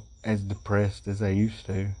feel as depressed as I used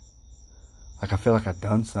to. Like I feel like I've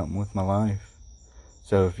done something with my life.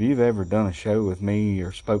 So if you've ever done a show with me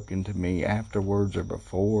or spoken to me afterwards or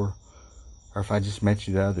before, or if I just met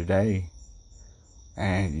you the other day,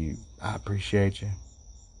 and I appreciate you.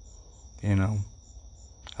 You know,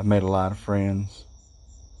 I've made a lot of friends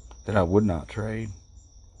that I would not trade.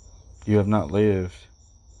 You have not lived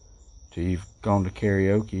till you've gone to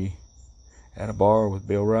karaoke at a bar with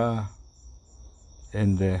Bill Rye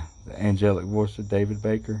and the angelic voice of David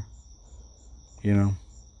Baker. You know.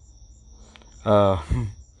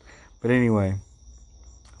 But anyway,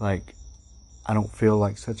 like, I don't feel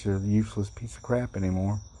like such a useless piece of crap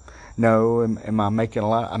anymore. No, am I making a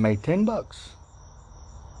lot? I made $10.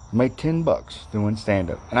 I made $10 doing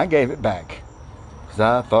stand-up. And I gave it back. Because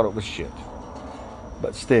I thought it was shit.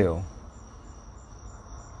 But still.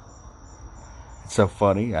 It's so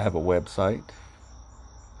funny. I have a website.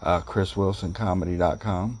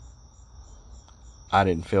 ChrisWilsonComedy.com. I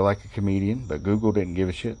didn't feel like a comedian. But Google didn't give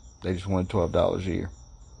a shit. They just wanted $12 a year.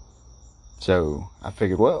 So I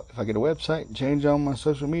figured, well, if I get a website and change all my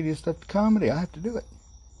social media stuff to comedy, I have to do it.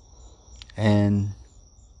 And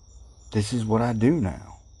this is what I do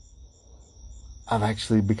now. I've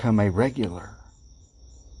actually become a regular.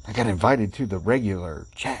 I got invited to the regular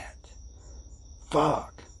chat.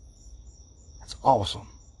 Fuck. That's awesome.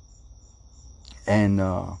 And,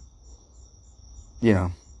 you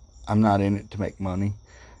know, I'm not in it to make money,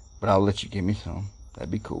 but I'll let you give me some. That'd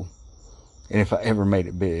be cool. And if I ever made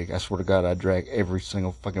it big, I swear to God, I'd drag every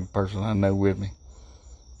single fucking person I know with me.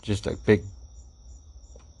 Just a big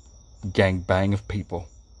gangbang of people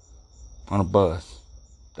on a bus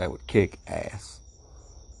that would kick ass.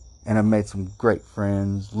 And I made some great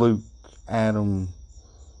friends. Luke, Adam,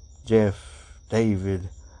 Jeff, David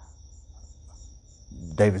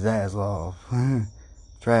Zaslav,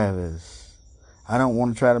 Travis. I don't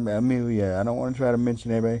want to try to, Amelia, I don't want to try to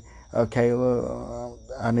mention everybody. Kayla,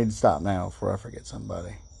 I need to stop now before I forget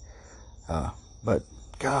somebody. But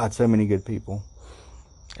God, so many good people.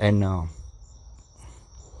 And I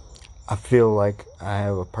feel like I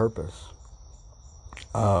have a purpose.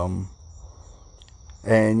 And,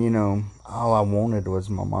 you know, all I wanted was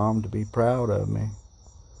my mom to be proud of me.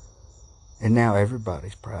 And now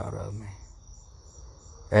everybody's proud of me.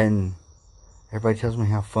 And everybody tells me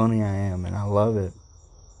how funny I am, and I love it.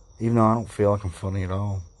 Even though I don't feel like I'm funny at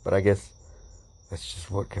all. But I guess that's just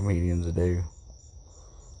what comedians do.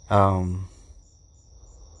 But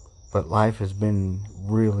life has been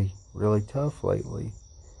really, really tough lately.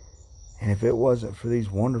 And if it wasn't for these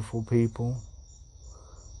wonderful people,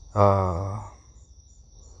 I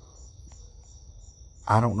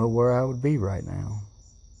don't know where I would be right now.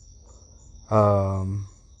 Oh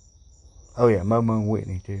yeah, Momo and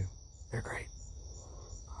Whitney too. They're great.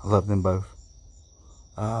 I love them both.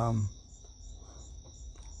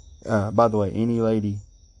 By the way, any lady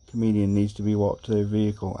comedian needs to be walked to their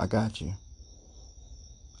vehicle, I got you.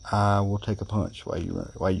 I will take a punch while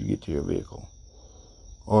you get to your vehicle.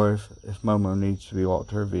 Or if Momo needs to be walked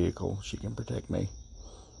to her vehicle, she can protect me.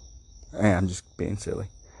 I'm just being silly.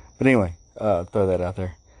 But anyway, throw that out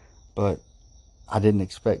there. But I didn't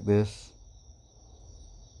expect this.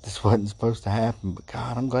 This wasn't supposed to happen, but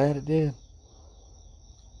God, I'm glad it did.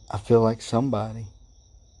 I feel like somebody,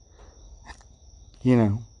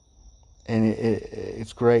 and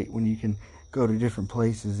it's great when you can go to different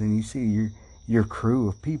places and you see your crew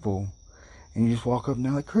of people, and you just walk up and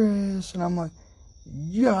they're like, Chris, and I'm like,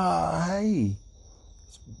 yeah, hey.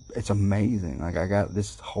 It's amazing. Like, I got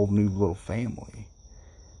this whole new little family,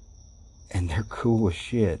 and they're cool as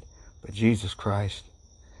shit. But Jesus Christ,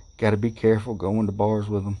 got to be careful going to bars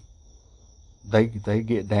with them. They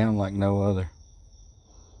get down like no other.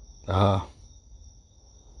 I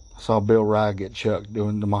saw Bill Rye get chucked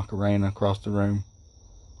doing the Macarena across the room.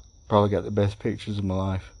 Probably got the best pictures of my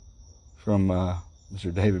life from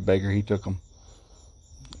Mr. David Baker. He took them.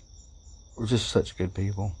 We're just such good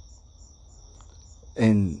people.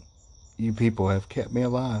 And you people have kept me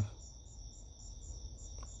alive.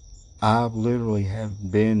 I literally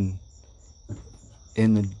have been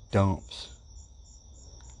in the dumps.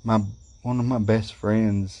 One of my best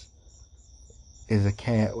friends is a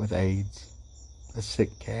cat with AIDS. A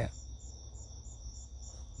sick cat.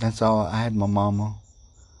 That's all. I had my mama,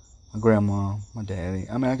 my grandma, my daddy.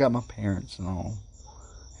 I mean, I got my parents and all,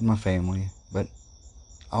 and my family, but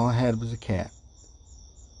all I had was a cat.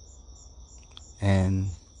 And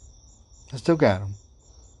I still got him.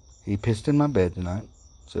 He pissed in my bed tonight,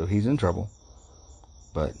 so he's in trouble.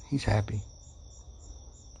 But he's happy.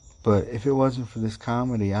 But if it wasn't for this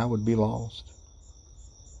comedy, I would be lost.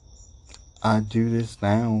 I do this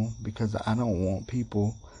now because I don't want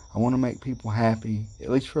people. I want to make people happy, at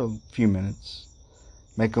least for a few minutes.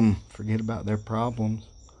 Make them forget about their problems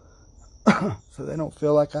so they don't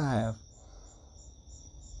feel like I have.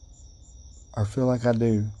 Or feel like I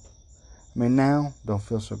do. I mean, now, don't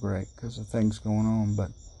feel so great because of things going on, but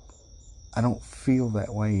I don't feel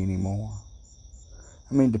that way anymore.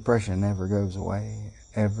 I mean, depression never goes away,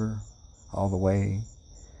 ever, all the way,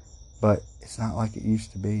 but it's not like it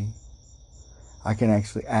used to be. I can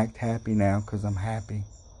actually act happy now because I'm happy.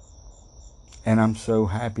 And I'm so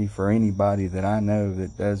happy for anybody that I know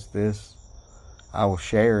that does this. I will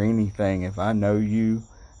share anything. If I know you,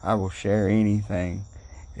 I will share anything.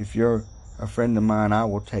 If you're a friend of mine, I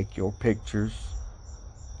will take your pictures.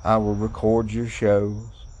 I will record your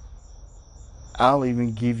shows. I'll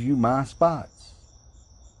even give you my spots.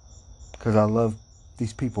 Because I love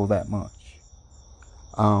these people that much.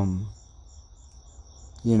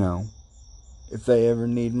 If they ever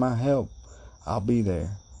need my help, I'll be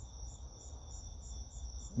there.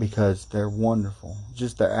 Because they're wonderful.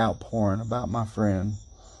 Just their outpouring about my friend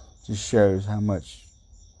just shows how much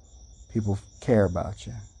people care about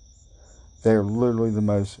you. They're literally the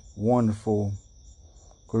most wonderful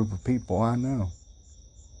group of people I know.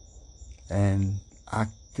 And I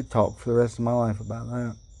could talk for the rest of my life about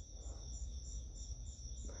that.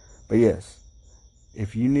 But yes,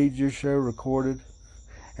 if you need your show recorded,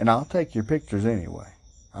 and I'll take your pictures anyway.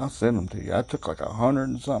 I'll send them to you. I took like 100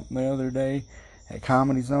 and something the other day at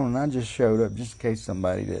Comedy Zone, and I just showed up just in case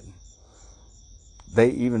somebody didn't. They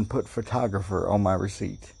even put photographer on my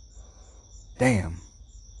receipt. Damn.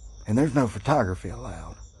 And there's no photography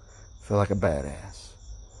allowed. I feel like a badass.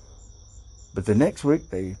 But the next week,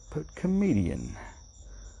 they put comedian.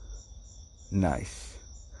 Nice.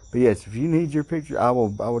 But yes, if you need your picture, I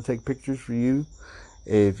will take pictures for you.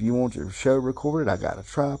 If you want your show recorded, I got a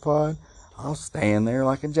tripod. I'll stand there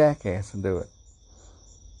like a jackass and do it.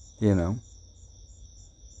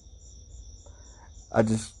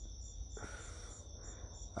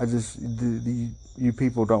 You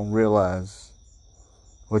people don't realize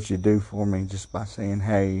what you do for me just by saying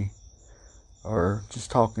hey, or just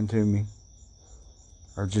talking to me,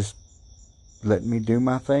 or just letting me do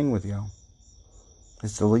my thing with y'all.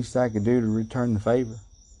 It's the least I could do to return the favor.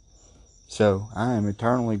 So I am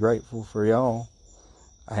eternally grateful for y'all,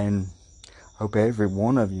 and hope every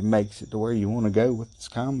one of you makes it to where you want to go with this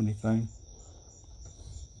comedy thing.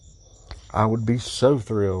 I would be so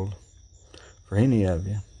thrilled for any of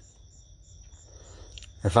you.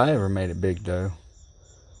 If I ever made it big, though,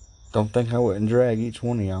 don't think I wouldn't drag each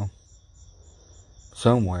one of y'all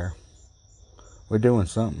somewhere. We're doing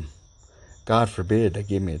something. God forbid they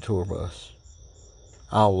give me a tour bus.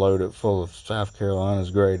 I'll load it full of South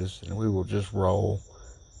Carolina's greatest, and we will just roll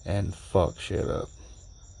and fuck shit up.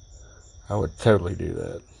 I would totally do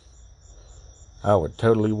that. I would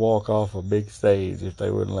totally walk off a big stage if they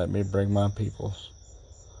wouldn't let me bring my peoples.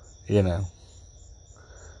 You know.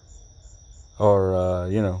 Or,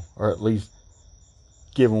 or at least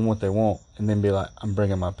give them what they want and then be like, I'm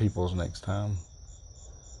bringing my peoples next time.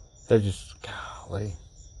 They're just, golly,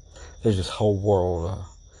 there's this whole world of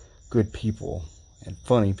good people and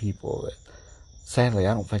funny people that sadly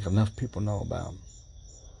I don't think enough people know about.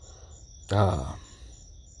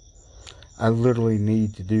 I literally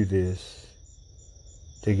need to do this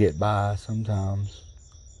to get by sometimes.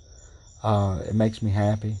 It makes me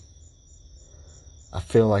happy. I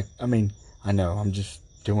feel like, I know I'm just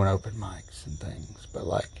doing open mics and things, but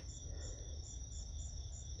like,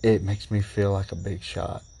 it makes me feel like a big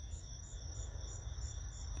shot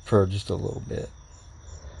for just a little bit.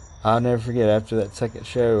 I'll never forget, after that second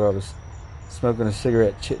show, I was smoking a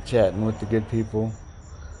cigarette, chit-chatting with the good people.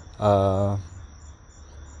 Alan,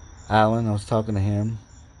 I was talking to him.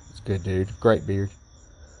 He's a good dude, great beard.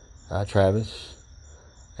 Travis.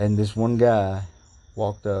 And this one guy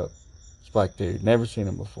walked up. This black dude, never seen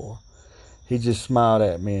him before. He just smiled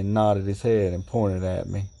at me and nodded his head and pointed at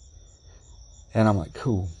me. And I'm like,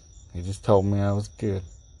 cool. He just told me I was good.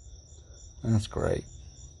 That's great.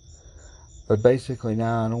 But basically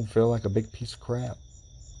now I don't feel like a big piece of crap.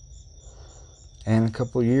 And a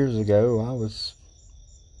couple of years ago I was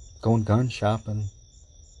going gun shopping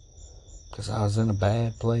because I was in a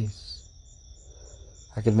bad place.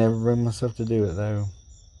 I could never bring myself to do it though.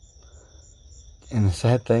 And the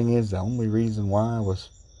sad thing is, the only reason why was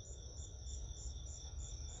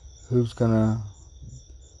who's gonna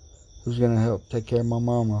help take care of my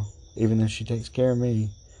mama, even if she takes care of me,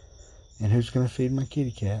 and who's gonna feed my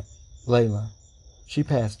kitty cat, Layla. She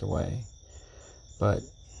passed away, but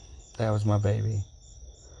that was my baby,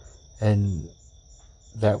 and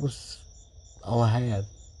that was all I had.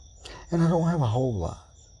 And I don't have a whole lot,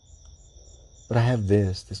 but I have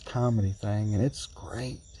this comedy thing, and it's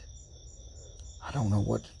great. I don't know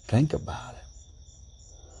what to think about it.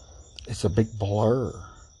 It's a big blur.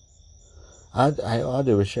 I'll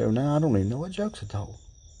do a show now. I don't even know what jokes I told.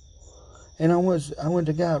 And I went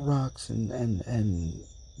to God Rocks and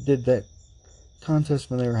did that contest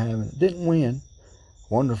when they were having it. Didn't win.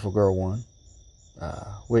 Wonderful girl won.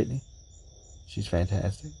 Whitney. She's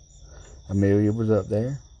fantastic. Amelia was up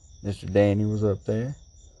there. Mr. Danny was up there.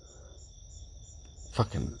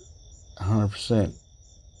 Fucking 100%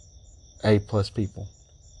 A+ people.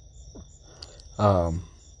 It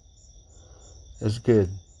was good.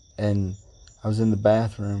 And I was in the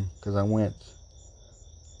bathroom because I went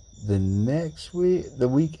the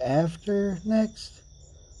week after next.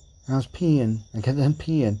 And I was peeing. I got done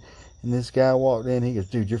peeing. And this guy walked in. He goes,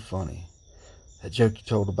 dude, you're funny. That joke you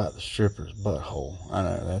told about the stripper's butthole. I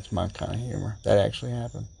know, that's my kind of humor. That actually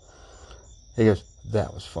happened. He goes,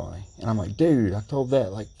 that was funny. And I'm like, dude, I told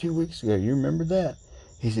that like 2 weeks ago. You remember that?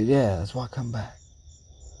 He said, yeah, that's why I come back.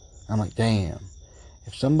 I'm like, damn.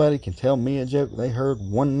 If somebody can tell me a joke they heard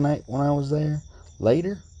one night when I was there,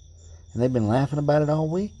 later, and they've been laughing about it all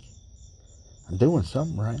week, I'm doing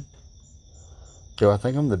something right. Do I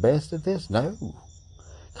think I'm the best at this? No.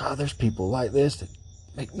 God, there's people like this that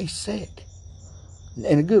make me sick.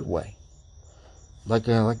 In a good way. Like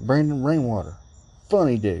Brandon Rainwater.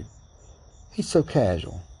 Funny dude. He's so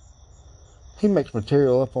casual. He makes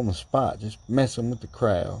material up on the spot, just messing with the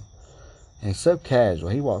crowd. And he's so casual,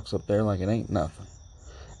 he walks up there like it ain't nothing.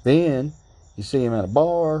 Then, you see him at a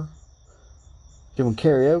bar, doing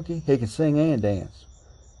karaoke, he can sing and dance.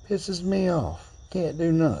 Pisses me off. Can't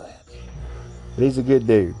do none of that. But he's a good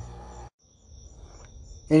dude.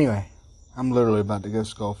 Anyway, I'm literally about to go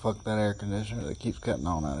skull fuck that air conditioner that keeps cutting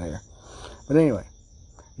on out here. But anyway,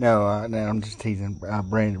 no, I'm just teasing.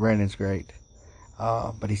 Brandon's great.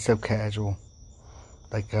 But he's so casual.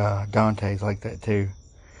 Like, Dante's like that too.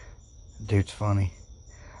 Dude's funny.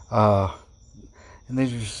 And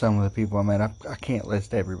these are just some of the people I met. I can't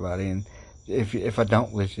list everybody. And if I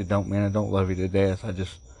don't list you, don't mean I don't love you to death.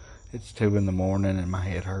 It's 2 a.m. and my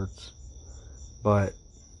head hurts. But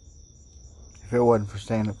if it wasn't for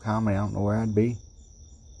stand-up comedy, I don't know where I'd be.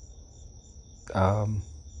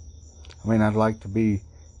 I'd like to be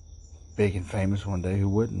big and famous one day. Who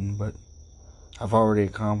wouldn't? But I've already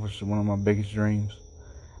accomplished one of my biggest dreams.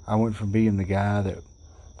 I went from being the guy that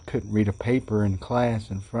couldn't read a paper in class,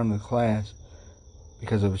 in front of the class,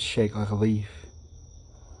 because it would shake like a leaf.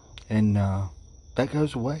 And that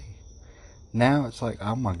goes away. Now it's like,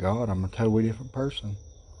 oh my God, I'm a totally different person.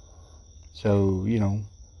 So,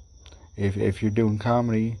 if you're doing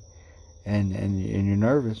comedy and you're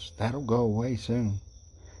nervous, that'll go away soon.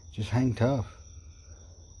 Just hang tough.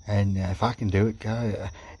 And if I can do it, God,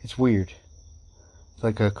 it's weird. It's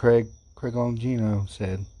like Craig Craig Longino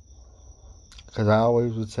said. Because I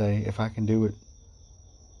always would say, if I can do it,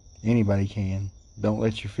 anybody can. Don't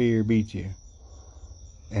let your fear beat you.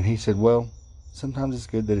 And he said, well, sometimes it's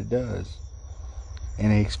good that it does.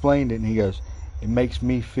 And he explained it, and he goes, it makes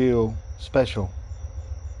me feel special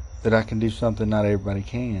that I can do something not everybody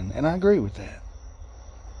can. And I agree with that.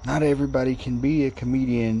 Not everybody can be a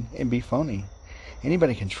comedian and be funny.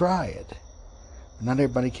 Anybody can try it. But not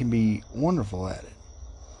everybody can be wonderful at it.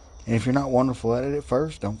 And if you're not wonderful at it at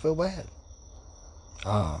first, don't feel bad.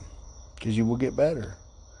 Because you will get better.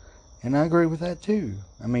 And I agree with that too.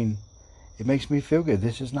 I mean, it makes me feel good.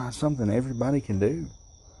 This is not something everybody can do.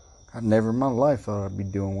 I've never in my life thought I'd be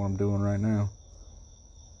doing what I'm doing right now.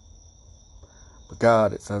 But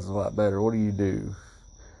God, it sounds a lot better. What do you do?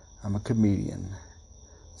 I'm a comedian.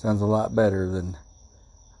 Sounds a lot better than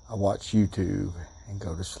I watch YouTube and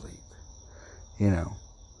go to sleep. You know.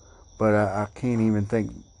 But I can't even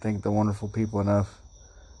thank the wonderful people enough.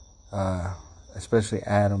 Especially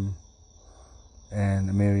Adam and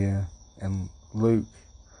Amelia and Luke.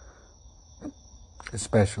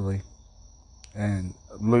 Especially. And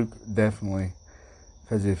Luke definitely.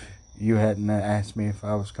 Because if you hadn't asked me if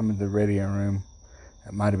I was coming to the radio room,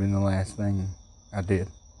 that might have been the last thing I did.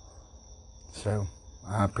 So,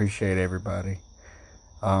 I appreciate everybody.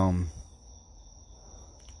 I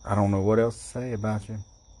don't know what else to say about you.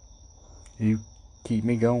 You keep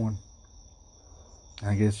me going.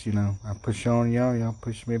 I guess, I push on y'all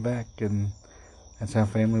push me back, and that's how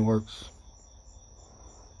family works.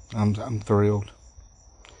 I'm thrilled.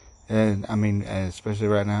 And, I mean, especially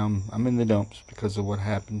right now, I'm in the dumps because of what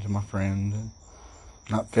happened to my friend. And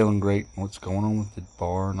not feeling great what's going on with the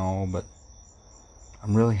bar and all, but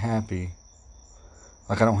I'm really happy.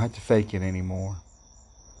 Like, I don't have to fake it anymore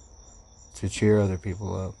to cheer other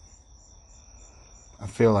people up. I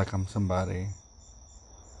feel like I'm somebody.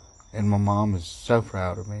 And my mom is so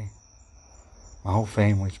proud of me. My whole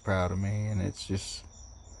family's proud of me, and it's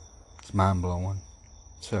mind-blowing.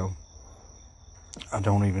 So, I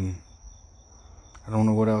don't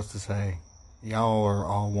know what else to say. Y'all are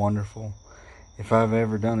all wonderful. If I've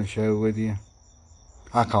ever done a show with you,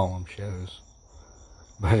 I call them shows.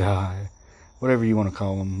 But, whatever you want to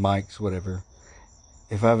call them, mics, whatever.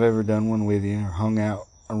 If I've ever done one with you, or hung out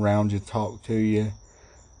around you, talked to you,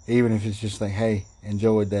 even if it's just like, hey,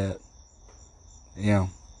 enjoyed that,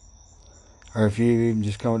 or if you even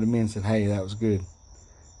just come to me and said, hey, that was good,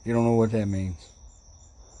 you don't know what that means,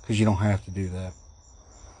 because you don't have to do that.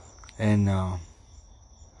 And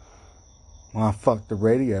when I fucked the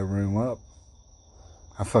radio room up,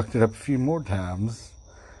 I fucked it up a few more times.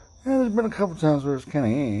 There's been a couple times where it's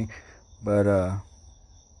kind of but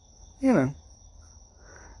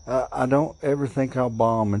I don't ever think I'll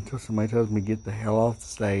bomb until somebody tells me get the hell off the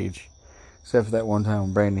stage. Except for that one time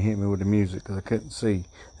when Brandon hit me with the music because I couldn't see.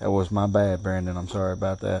 That was my bad, Brandon. I'm sorry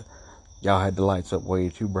about that. Y'all had the lights up way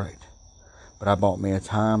too bright. But I bought me a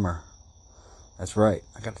timer. That's right.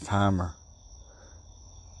 I got a timer.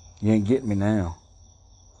 You ain't getting me now.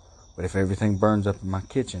 But if everything burns up in my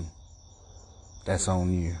kitchen, that's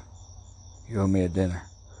on you. You owe me a dinner.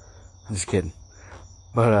 I'm just kidding.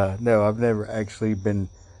 But no, I've never actually been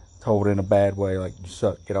told in a bad way, like, you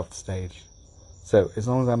suck, get off the stage. So, as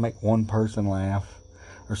long as I make one person laugh,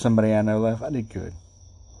 or somebody I know laugh, I did good.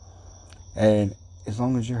 And as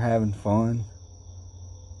long as you're having fun,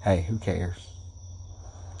 hey, who cares?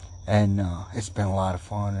 And it's been a lot of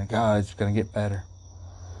fun, and God, it's going to get better.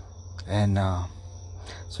 And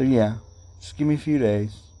so yeah, just give me a few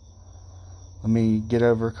days. Let me get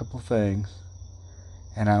over a couple of things,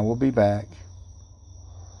 and I will be back.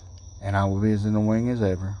 And I will be as in the wing as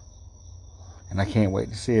ever. And I can't wait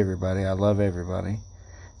to see everybody. I love everybody.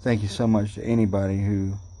 Thank you so much to anybody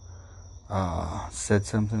who said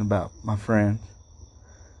something about my friend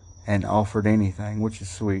and offered anything, which is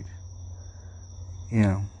sweet.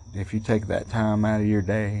 If you take that time out of your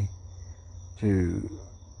day to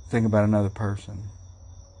think about another person,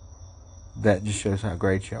 that just shows how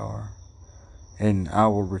great you are. And I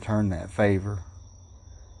will return that favor,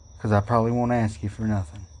 because I probably won't ask you for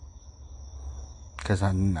nothing, because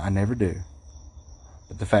I never do.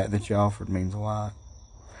 But the fact that you offered means a lot.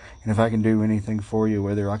 And if I can do anything for you,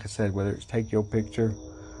 like I said, whether it's take your picture,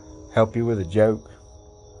 help you with a joke,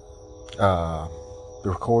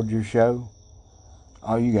 record your show,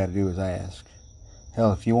 all you got to do is ask.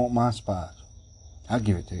 Hell, if you want my spot, I'll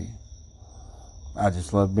give it to you. I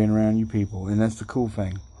just love being around you people, and that's the cool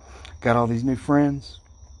thing. Got all these new friends,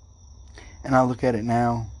 and I look at it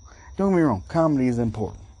now. Don't get me wrong, comedy is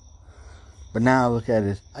important. But now I look at it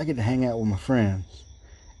as I get to hang out with my friends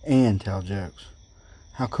and tell jokes.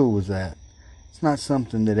 How cool was that? it's not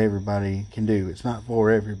something that everybody can do. It's not for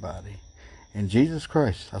everybody. And Jesus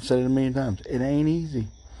Christ, I've said it a million times, it ain't easy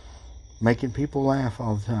making people laugh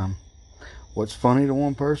all the time. What's funny to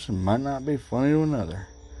one person might not be funny to another.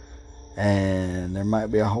 And there might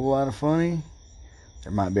be a whole lot of funny.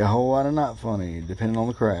 There might be a whole lot of not funny, depending on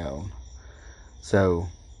the crowd. So,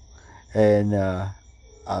 and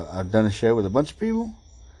I've done a show with a bunch of people.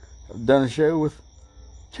 I've done a show with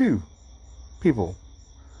 2 people.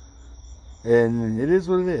 And it is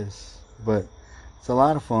what it is. But it's a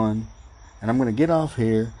lot of fun. And I'm going to get off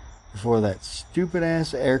here before that stupid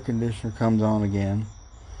ass air conditioner comes on again.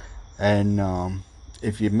 And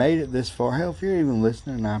if you made it this far, hell, if you're even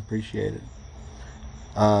listening, I appreciate it.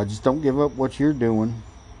 Just don't give up what you're doing,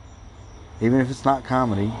 even if it's not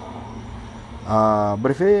comedy. But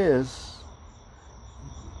if it is,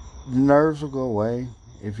 the nerves will go away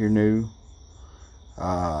if you're new,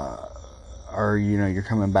 or you're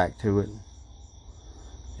coming back to it.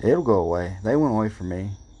 It'll go away. They went away from me,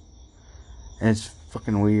 and it's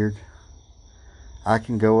fucking weird. I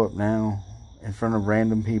can go up now in front of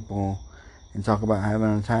random people and talk about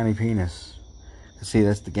having a tiny penis. See,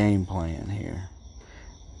 that's the game plan here.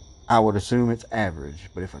 I would assume it's average,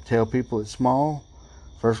 but if I tell people it's small,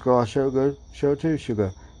 first girl I show to, she'll go,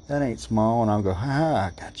 that ain't small, and I'll go, ha, I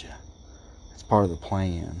gotcha. It's part of the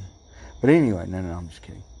plan. But anyway, no, I'm just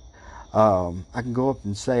kidding. I can go up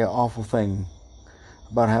and say an awful thing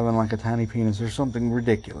about having like a tiny penis or something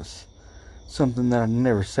ridiculous. Something that I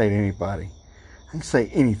never say to anybody. I can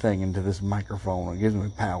say anything into this microphone. It gives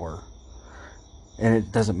me power. And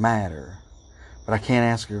it doesn't matter. But I can't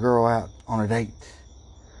ask a girl out on a date.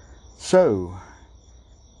 So,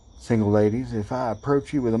 single ladies, if I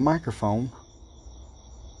approach you with a microphone,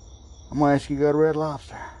 I'm going to ask you to go to Red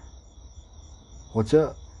Lobster. What's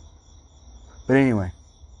up? But anyway,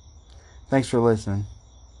 thanks for listening.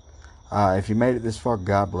 If you made it this far,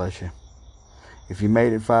 God bless you. If you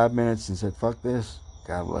made it 5 minutes and said, fuck this,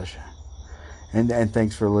 God bless you. And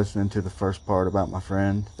thanks for listening to the first part about my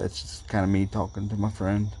friend. That's just kind of me talking to my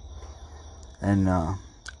friend. And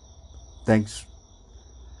thanks.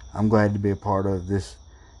 I'm glad to be a part of this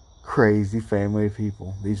crazy family of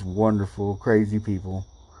people. These wonderful, crazy people.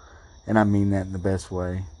 And I mean that in the best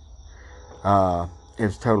way. It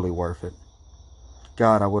was totally worth it.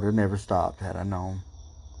 God, I would have never stopped had I known.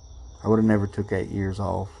 I would have never took 8 years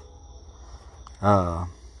off.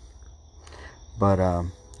 But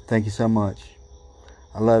thank you so much.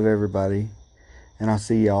 I love everybody. And I'll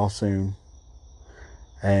see y'all soon.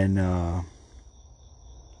 And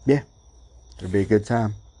yeah, it'll be a good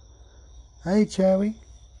time. Hey, Joey.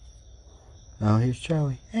 Oh, here's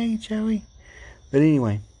Joey. Hey, Joey. But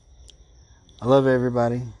anyway, I love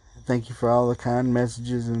everybody. Thank you for all the kind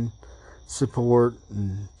messages and support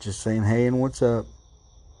and just saying hey and what's up.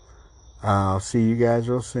 I'll see you guys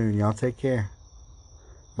real soon. Y'all take care.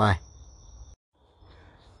 Bye.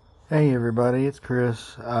 Hey everybody, it's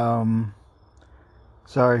Chris.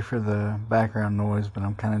 Sorry for the background noise, but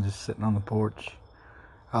I'm kind of just sitting on the porch.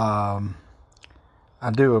 I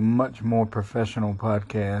do a much more professional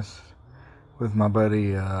podcast with my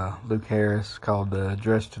buddy Luke Harris called the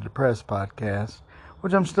Dress to Depress podcast,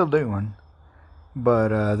 which I'm still doing.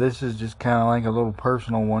 But this is just kind of like a little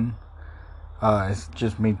personal one. It's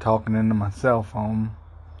just me talking into my cell phone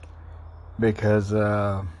because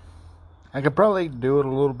I could probably do it a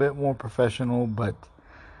little bit more professional, but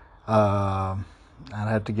I'd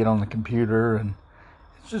have to get on the computer, and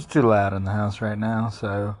it's just too loud in the house right now.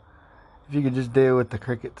 So if you could just deal with the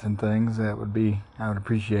crickets and things, I would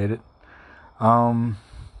appreciate it.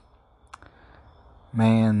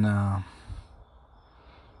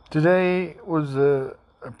 Today was a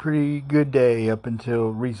pretty good day up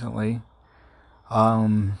until recently.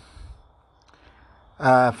 I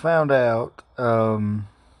found out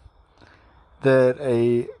that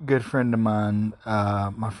a good friend of mine,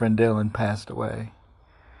 my friend Dylan, passed away.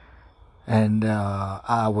 And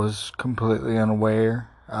I was completely unaware.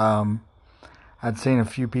 I'd seen a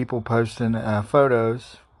few people posting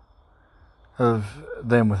photos of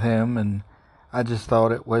them with him, and I just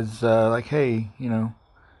thought it was like, hey, here's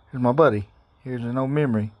my buddy. Here's an old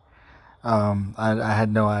memory. I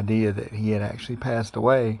had no idea that he had actually passed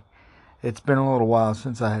away. It's been a little while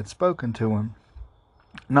since I had spoken to him.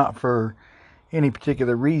 Not for any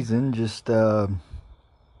particular reason, just I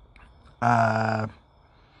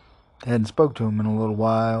hadn't spoke to him in a little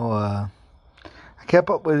while. I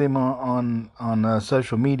kept up with him on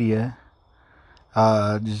social media.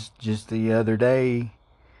 Just the other day,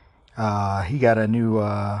 he got a new,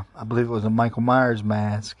 I believe it was a Michael Myers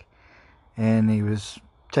mask, and he was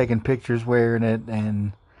taking pictures wearing it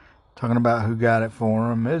and talking about who got it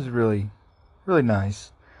for him. It was really really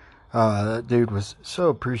nice. That dude was so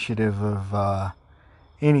appreciative of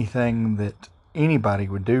anything that anybody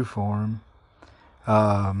would do for him.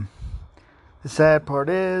 Um, the sad part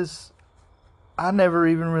is, I never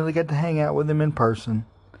even really got to hang out with him in person.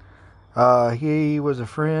 He was a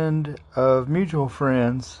friend of mutual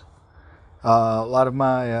friends. A lot of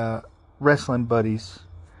my wrestling buddies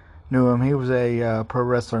knew him. He was a pro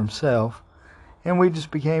wrestler himself. And we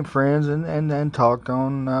just became friends and talked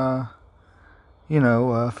on,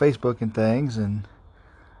 Facebook and things. And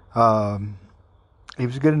he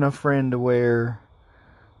was a good enough friend to where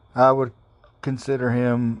I would consider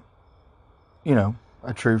him,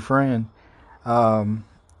 a true friend.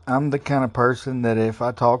 I'm the kind of person that if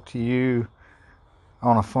I talk to you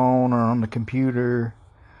on a phone or on the computer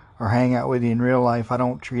or hang out with you in real life, I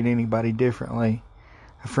don't treat anybody differently.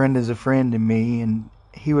 A friend is a friend to me, and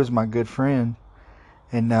he was my good friend.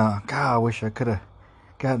 And God, I wish I could have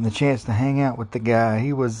gotten the chance to hang out with the guy.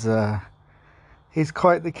 He's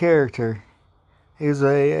quite the character. He's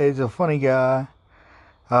a funny guy.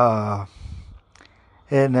 I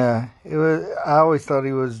always thought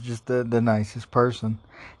he was just the nicest person.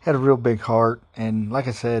 Had a real big heart, and like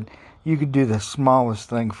I said, you could do the smallest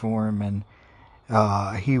thing for him, and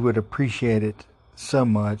he would appreciate it so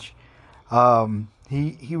much.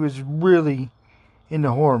 He was really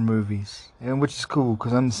into horror movies, and which is cool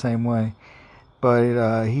because I'm the same way.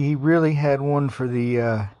 But he really had one for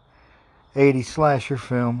the 80s slasher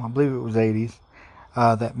film. I believe it was 80s.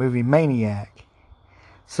 That movie Maniac.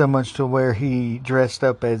 So much to where he dressed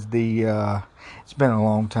up as the, it's been a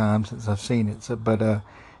long time since I've seen it, but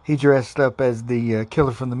he dressed up as the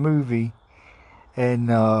killer from the movie and,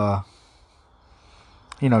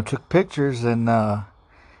 took pictures, and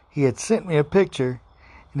he had sent me a picture,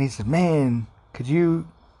 and he said, man, could you,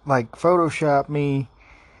 Photoshop me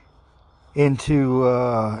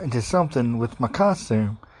into something with my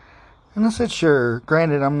costume? And I said, sure.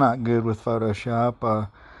 Granted, I'm not good with Photoshop.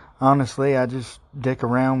 Honestly, I just dick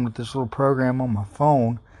around with this little program on my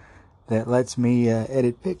phone that lets me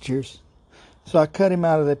edit pictures. So I cut him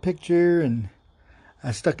out of that picture, and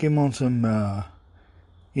I stuck him on some,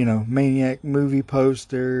 Maniac movie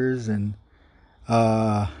posters, and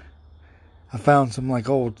I found some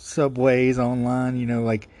old subways online,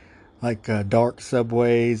 dark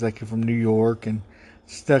subways, from New York, and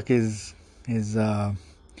stuck his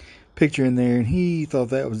picture in there, and he thought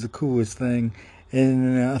that was the coolest thing.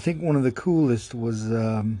 And I think one of the coolest was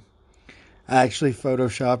I actually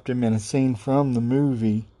photoshopped him in a scene from the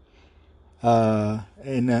movie,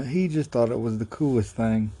 and he just thought it was the coolest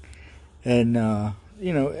thing. And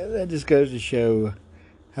that just goes to show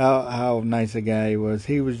how nice a guy he was.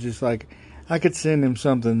 He was just I could send him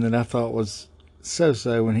something that I thought was so,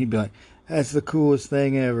 and he'd be like, "That's the coolest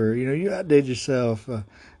thing ever. You outdid yourself.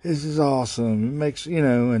 This is awesome. It makes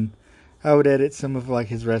and I would edit some of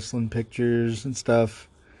his wrestling pictures and stuff,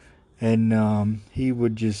 and he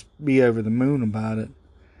would just be over the moon about it.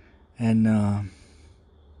 And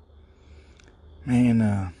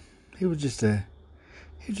he was just a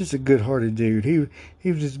good-hearted dude. He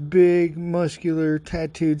was this big, muscular,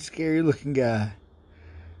 tattooed, scary-looking guy,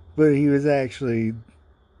 but he was actually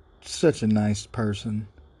such a nice person,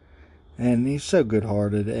 and he's so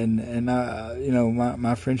good-hearted. And I,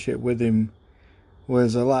 my friendship with him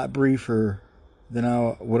was a lot briefer than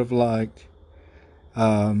I would have liked.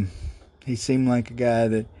 He seemed like a guy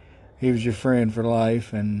that he was your friend for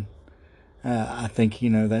life, and I think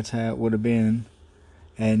that's how it would have been.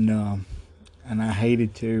 And I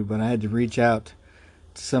hated to, but I had to reach out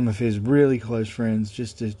to some of his really close friends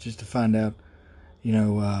just to find out,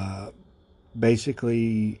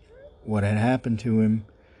 basically what had happened to him.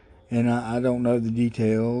 And I don't know the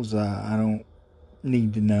details. I don't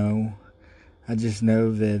need to know. I just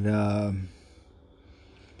know that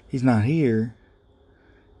he's not here,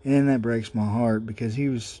 and that breaks my heart because he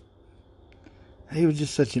was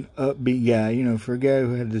just such an upbeat guy. For a guy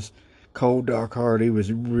who had this cold, dark heart, he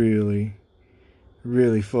was really,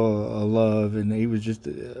 really full of love, and he was just.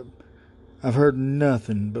 I've heard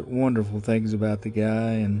nothing but wonderful things about the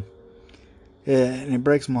guy, and it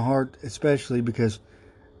breaks my heart, especially because.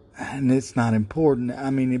 And it's not important. I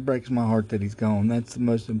mean, it breaks my heart that he's gone. That's the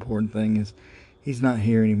most important thing, is he's not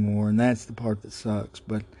here anymore, and that's the part that sucks.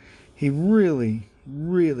 But he really,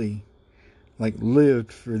 really,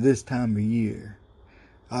 lived for this time of year.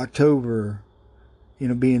 October,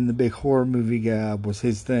 being the big horror movie guy was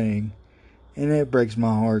his thing. And it breaks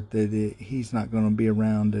my heart that he's not going to be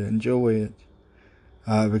around to enjoy it.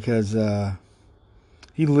 Because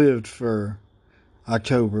he lived for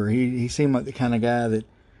October. He seemed like the kind of guy that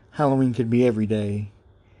Halloween could be every day.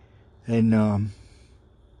 And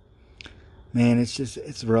man,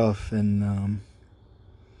 it's rough, and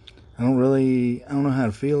I don't know how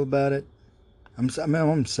to feel about it. I'm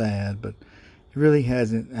sad, but it really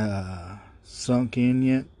hasn't sunk in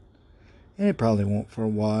yet, and it probably won't for a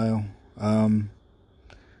while. I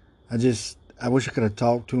wish I could have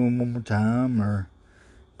talked to him one more time, or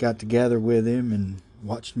got together with him and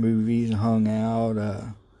watched movies and hung out.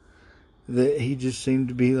 That he just seemed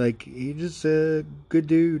to be like, he just a good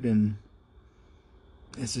dude, and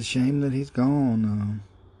it's a shame that he's gone.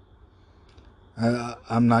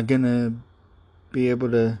 I'm not gonna be able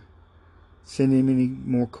to send him any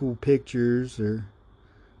more cool pictures or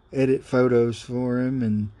edit photos for him,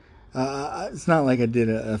 and it's not like I did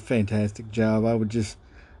a fantastic job. I would just,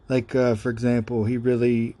 like, for example, he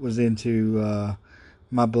really was into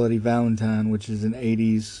My Bloody Valentine, which is an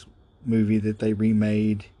 80s movie that they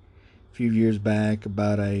remade a few years back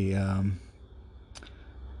about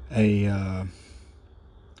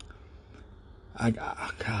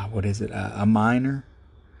God, what is it? A miner,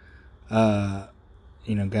 guy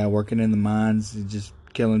working in the mines, just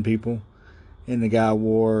killing people. And the guy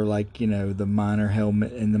wore, like, the miner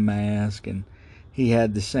helmet and the mask, and he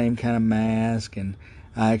had the same kind of mask. And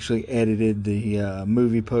I actually edited the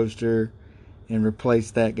movie poster and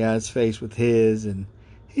replaced that guy's face with his, and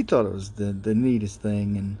he thought it was the neatest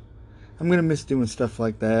thing. And I'm gonna miss doing stuff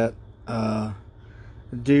like that.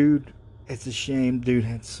 Dude, it's a shame. Dude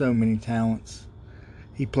had so many talents.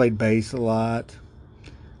 He played bass a lot.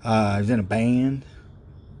 He was in a band.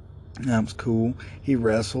 That was cool. He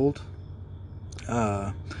wrestled.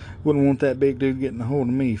 Wouldn't want that big dude getting a hold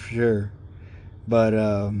of me for sure. But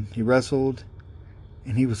he wrestled,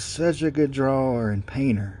 and he was such a good drawer and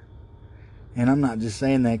painter. And I'm not just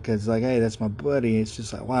saying that because, like, hey, that's my buddy. It's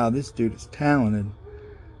just like, wow, this dude is talented.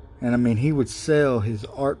 And I mean, he would sell his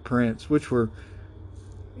art prints, which were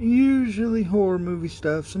usually horror movie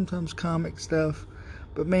stuff, sometimes comic stuff.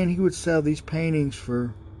 But man, he would sell these paintings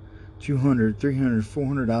for $200, $300,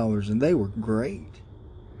 $400, and they were great.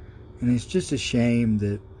 And it's just a shame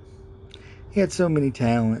that he had so many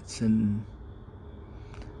talents, and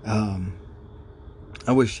I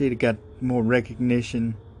wish he'd have got more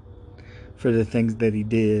recognition for the things that he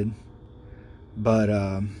did. But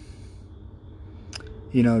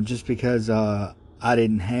just because I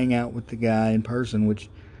didn't hang out with the guy in person, which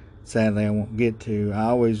sadly I won't get to. I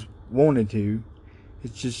always wanted to.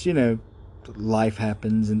 It's just, life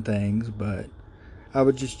happens and things, but I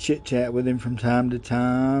would just chit chat with him from time to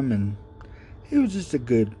time, and he was just a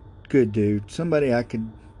good dude. Somebody I could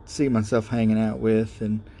see myself hanging out with,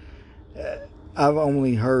 and I've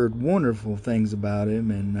only heard wonderful things about him,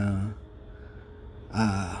 and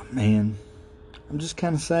man, I'm just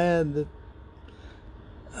kind of sad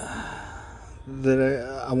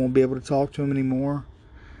that I won't be able to talk to him anymore.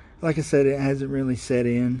 Like I said, it hasn't really set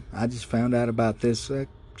in. I just found out about this a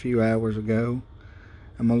few hours ago.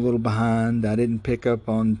 I'm a little behind. I didn't pick up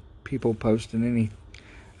on people posting any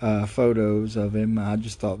photos of him. I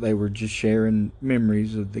just thought they were just sharing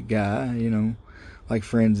memories of the guy, like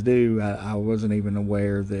friends do. I wasn't even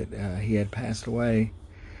aware that he had passed away,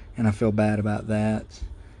 and I feel bad about that.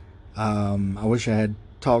 I wish I had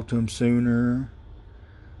talked to him sooner.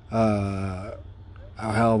 I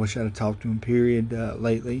wish I'd have talked to him, period,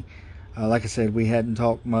 lately. Like I said, we hadn't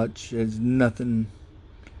talked much. There's nothing,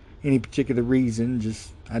 any particular reason.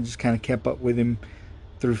 I just kind of kept up with him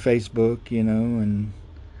through Facebook, and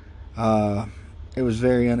it was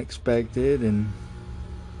very unexpected. And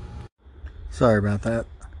sorry about that.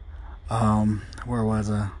 Where was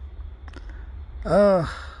I?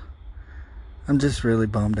 I'm just really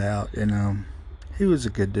bummed out. He was a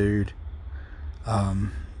good dude.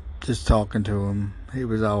 Just talking to him, he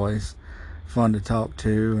was always fun to talk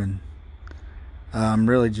to, and I'm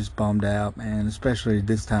really just bummed out, man, especially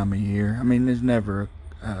this time of year. I mean, there's never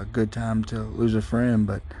a good time to lose a friend,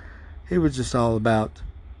 but he was just all about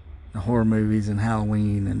the horror movies and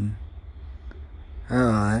Halloween, and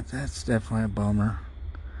that's definitely a bummer.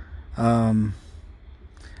 I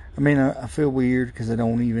feel weird because I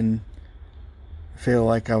don't even feel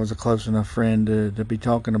like I was a close enough friend to be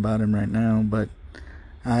talking about him right now, but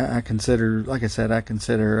I consider, like I said, I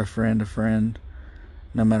consider a friend,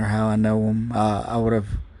 no matter how I know him. I would have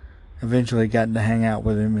eventually gotten to hang out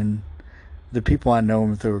with him, and the people I know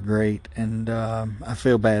him through are great, and I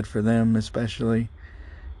feel bad for them, especially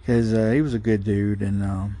because he was a good dude,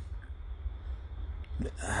 and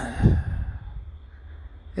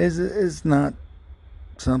it's not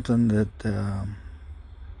something that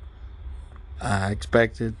I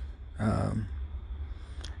expected.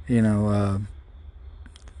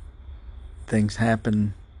 Things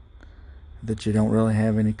happen that you don't really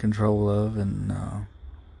have any control of, and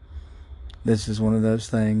this is one of those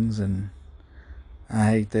things, and I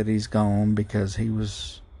hate that he's gone, because he would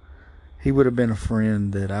have been a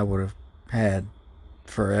friend that I would have had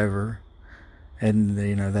forever. And,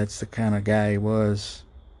 that's the kind of guy he was.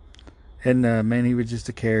 And, man, he was just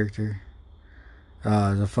a character. He's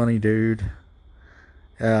a funny dude.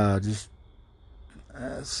 Just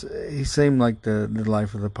he seemed like the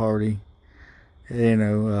life of the party, and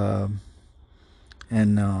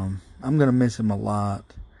I'm gonna miss him a lot.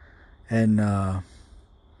 And I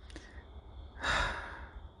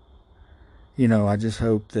just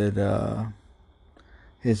hope that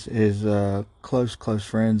his close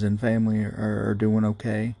friends and family are doing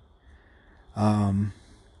okay. And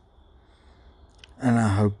I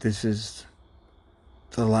hope this is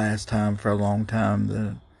the last time for a long time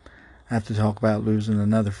that I have to talk about losing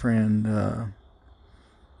another friend.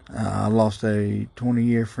 I lost a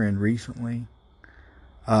 20-year friend recently.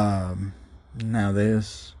 Now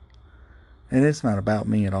this. And it's not about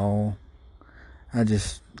me at all.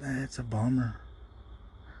 It's a bummer.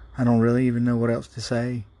 I don't really even know what else to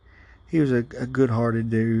say. He was a good-hearted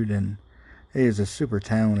dude, and he is a super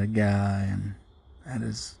talented guy, and that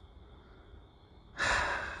is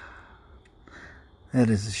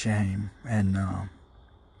a shame. And, I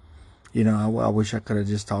wish I could have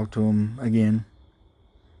just talked to him again.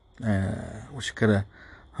 Wish I could have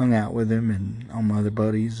hung out with him and all my other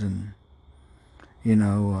buddies, and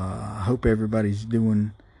I hope everybody's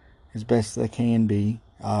doing as best they can be.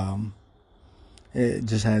 It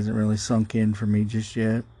just hasn't really sunk in for me just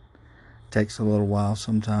yet. It takes a little while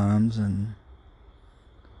sometimes, and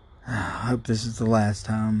I hope this is the last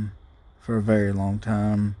time for a very long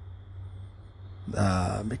time,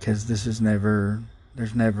 because there's never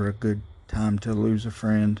a good time to lose a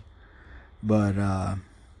friend. But I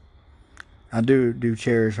do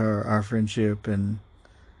cherish our friendship, and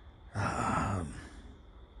I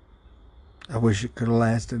wish it could have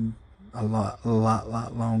lasted a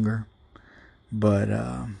lot longer. But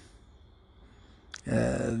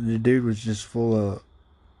the dude was just full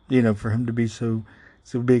of, for him to be so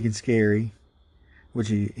big and scary, which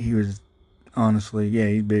he was, honestly, yeah,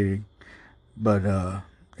 he's big, but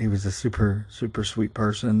he was a super sweet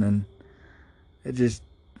person, and it just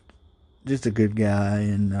a good guy.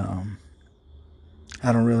 And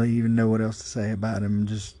I don't really even know what else to say about him.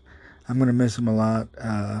 I'm gonna miss him a lot.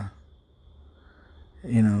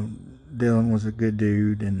 Dylan was a good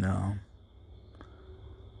dude, and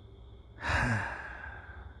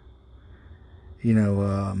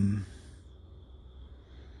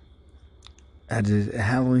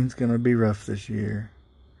Halloween's gonna be rough this year,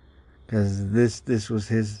 because this was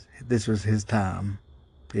his time,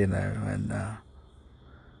 and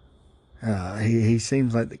he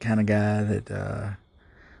seems like the kind of guy that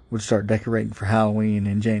would start decorating for Halloween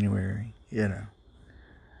in January,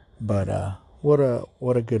 But what a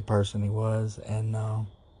good person he was, and I'm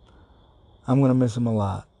gonna miss him a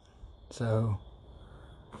lot. So,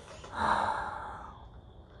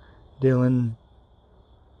 Dylan,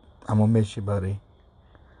 I'm gonna miss you, buddy,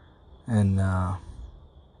 and I'll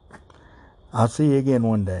see you again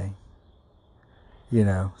one day.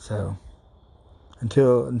 So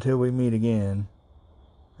until we meet again,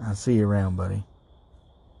 I'll see you around, buddy.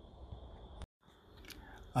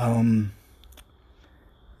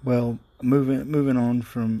 Well, moving on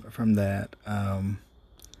from that,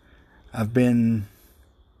 I've been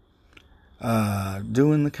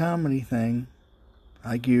doing the comedy thing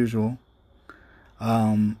like usual.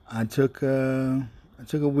 I took a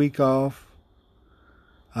week off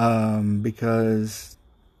because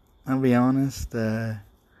I'll be honest,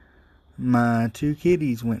 my two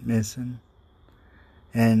kitties went missing.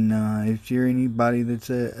 And if you're anybody that's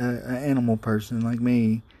a animal person like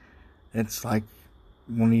me, it's like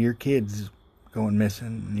one of your kids going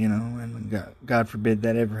missing, and God forbid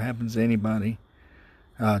that ever happens to anybody,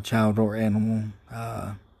 child or animal.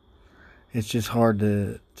 It's just hard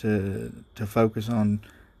to focus on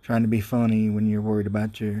trying to be funny when you're worried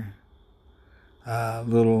about your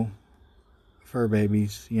little fur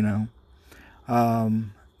babies,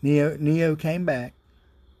 Neo came back,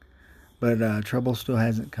 but Trouble still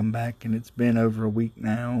hasn't come back, and it's been over a week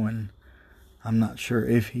now, and I'm not sure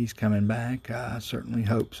if he's coming back. I certainly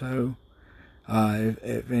hope so.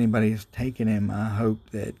 If anybody has taken him, I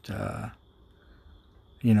hope that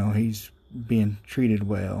he's being treated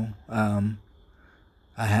well. I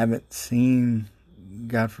haven't seen,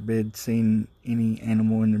 God forbid, any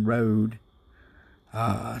animal in the road,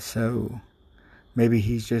 so maybe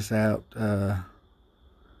he's just out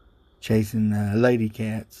chasing lady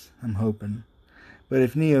cats, I'm hoping. But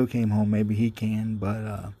if Neo came home, maybe he can.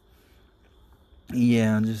 But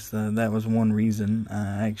yeah, just that was one reason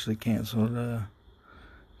I actually canceled a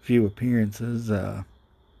few appearances. I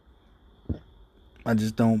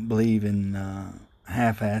just don't believe in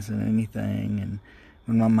half-assing anything, and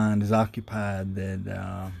when my mind is occupied,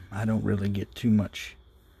 that I don't really get too much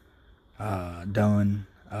done.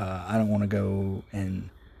 I don't want to go and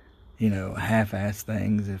half-ass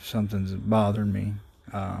things if something's bothering me.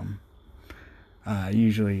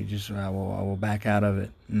 Usually, just I will back out of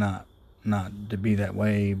it. Not to be that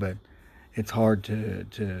way, but it's hard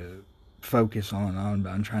to focus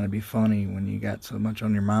on trying to be funny when you got so much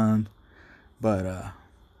on your mind. But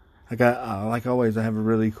I got like always, I have a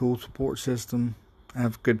really cool support system. I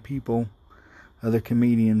have good people, other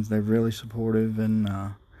comedians. They're really supportive, and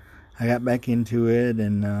I got back into it.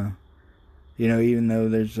 And even though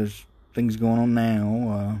there's things going on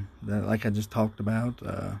now that, like I just talked about,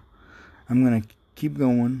 I'm gonna keep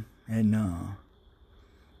going and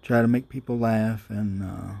try to make people laugh and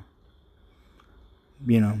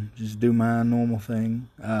just do my normal thing.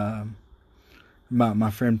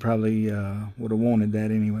 My friend probably would have wanted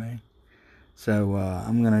that anyway. So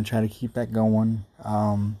I'm going to try to keep that going.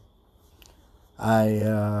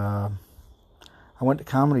 I went to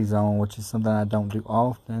Comedy Zone, which is something I don't do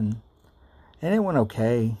often, and it went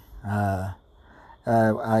okay. I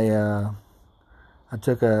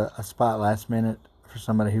took a spot last minute for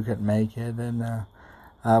somebody who couldn't make it, and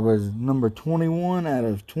I was number 21 out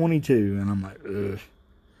of 22, and I'm like, ugh.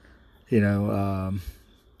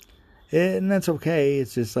 And that's okay.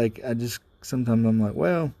 It's just like sometimes I'm like,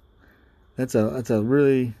 well, that's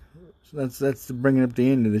bringing up the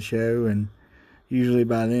end of the show, and usually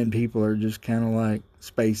by then people are just kind of like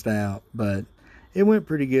spaced out. But it went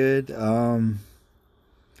pretty good.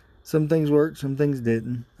 Some things worked, some things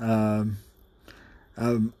didn't. I'm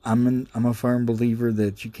a firm believer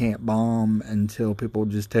that you can't bomb until people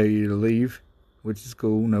just tell you to leave, which is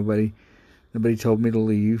cool. Nobody told me to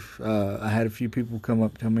leave. I had a few people come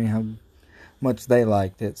up tell me how much they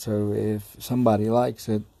liked it. So if somebody likes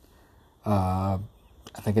it, I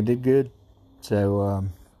think I did good. So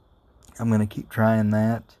I'm gonna keep trying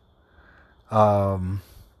that.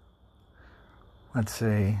 Let's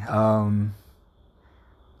see.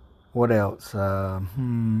 What else?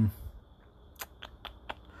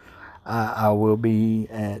 I will be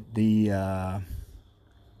at the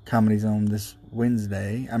Comedy Zone this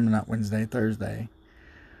Wednesday. Thursday.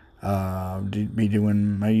 Be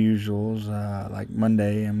doing my usuals. Like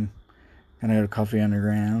Monday, I'm gonna go to Coffee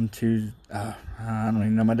Underground. Tuesday, I don't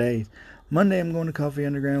even know my days. Monday, I'm going to Coffee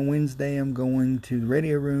Underground. Wednesday, I'm going to the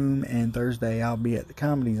Radio Room, and Thursday, I'll be at the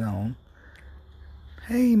Comedy Zone.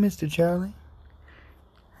 Hey, Mr. Charlie.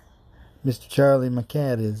 Mr. Charlie, my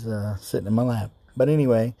cat, is sitting in my lap. But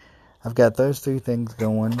anyway, I've got those 3 things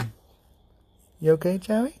going. You okay,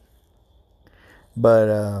 Charlie? But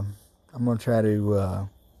I'm going to try to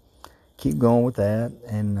keep going with that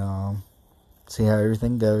and see how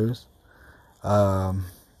everything goes.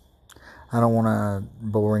 I don't want to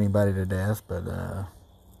bore anybody to death, but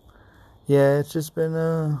yeah, it's just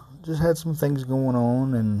been just had some things going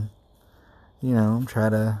on, and I'm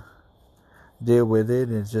trying to deal with it.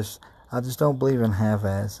 I just don't believe in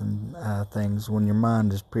half-assing things when your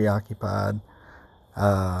mind is preoccupied.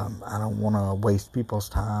 I don't want to waste people's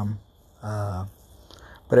time. But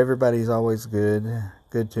everybody's always good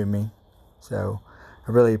to me. So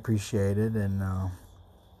I really appreciate it. And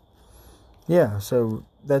yeah, so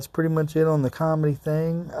that's pretty much it on the comedy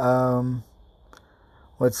thing.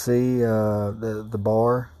 Let's see, the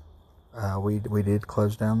bar. We did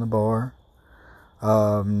close down the bar.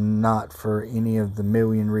 Not for any of the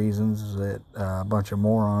million reasons that a bunch of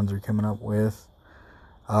morons are coming up with.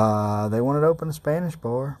 They wanted to open a Spanish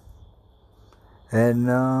bar. And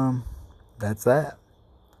that's that.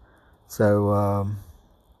 So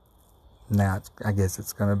now I guess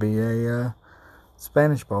it's going to be a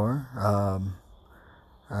Spanish bar.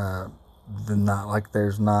 Not like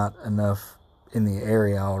there's not enough in the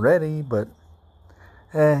area already, but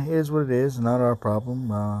it is what it is. Not our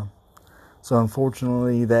problem. So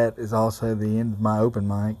unfortunately, that is also the end of my open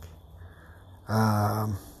mic,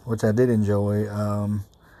 which I did enjoy.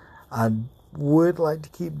 I would like to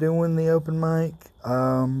keep doing the open mic,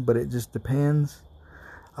 but it just depends.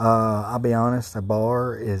 I'll be honest, a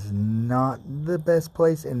bar is not the best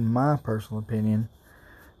place, in my personal opinion,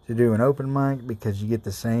 to do an open mic, because you get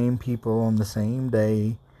the same people on the same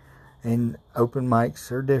day, and open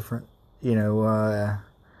mics are different.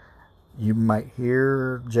 You might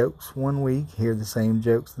hear jokes one week, hear the same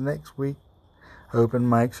jokes the next week. Open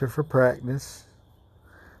mics are for practice.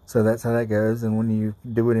 So that's how that goes. And when you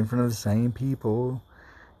do it in front of the same people,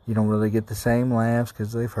 You don't really get the same laughs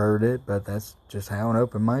because they've heard it, but that's just how an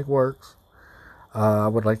open mic works. I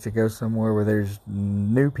would like to go somewhere where there's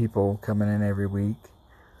new people coming in every week.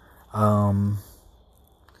 I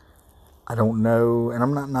don't know, and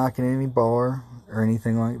I'm not knocking any bar or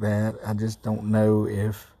anything like that. I just don't know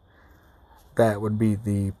if that would be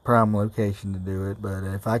the prime location to do it. But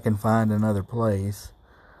if I can find another place,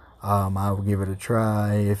 I will give it a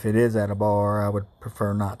try. If it is at a bar, I would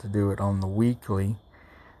prefer not to do it on the weekly.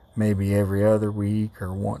 Maybe every other week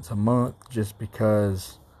or once a month, just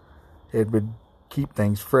because it would keep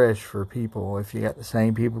things fresh for people. If you got the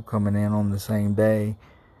same people coming in on the same day,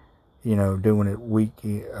 doing it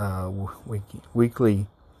weekly,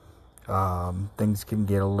 things can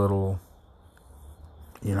get a little,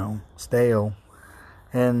 stale.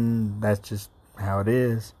 And that's just how it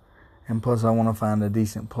is. And plus, I want to find a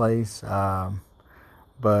decent place. But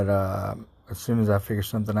as soon as I figure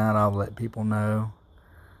something out, I'll let people know.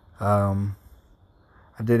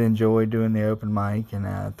 I did enjoy doing the open mic, and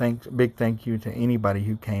big thank you to anybody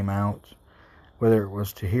who came out, whether it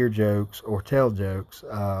was to hear jokes or tell jokes.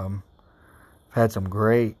 I've had some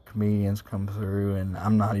great comedians come through, and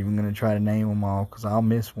I'm not even going to try to name them all because I'll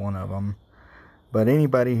miss one of them. But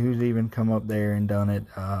anybody who's even come up there and done it,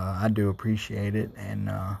 I do appreciate it, and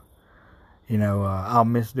I'll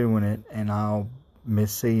miss doing it, and I'll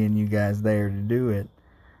miss seeing you guys there to do it.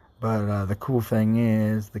 But the cool thing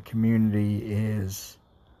is the community is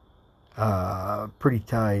pretty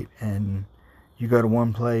tight, and you go to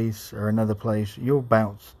one place or another place, you'll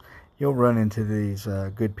run into these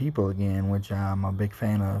good people again, which I'm a big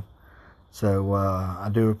fan of. So I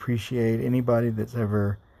do appreciate anybody that's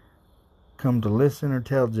ever come to listen or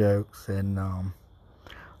tell jokes, and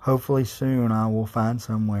hopefully soon I will find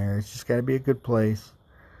somewhere. It's just got to be a good place,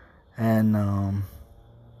 and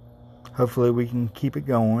hopefully we can keep it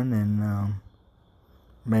going, and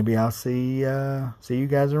maybe I'll see you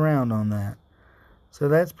guys around on that. So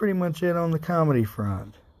that's pretty much it on the comedy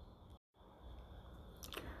front.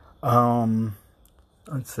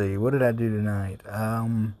 Let's see, what did I do tonight?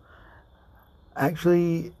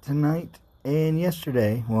 Actually, tonight and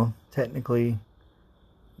yesterday, well, technically,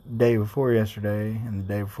 day before yesterday and the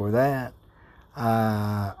day before that,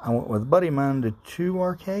 I went with a buddy of mine to 2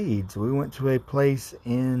 arcades. We went to a place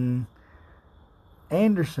in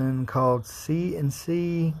Anderson called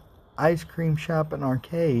C&C Ice Cream Shop and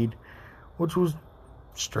Arcade, which was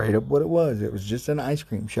straight up what it was. It was just an ice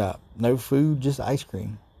cream shop. No food, just ice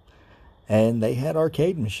cream. And they had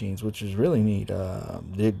arcade machines, which was really neat.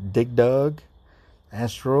 Dig Dug,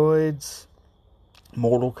 Asteroids,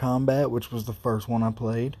 Mortal Kombat, which was the first one I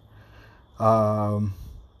played.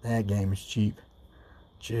 That game is cheap.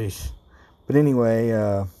 Jeez. But anyway,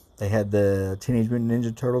 they had the Teenage Mutant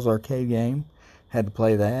Ninja Turtles arcade game. Had to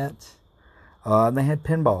play that. And they had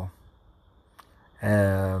pinball.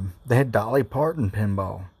 They had Dolly Parton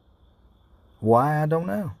pinball. Why, I don't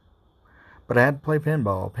know. But I had to play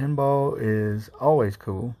pinball. Pinball is always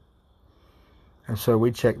cool. And so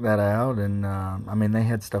we checked that out. And, they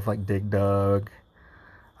had stuff like Dig Dug.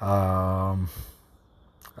 Marvel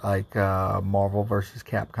vs.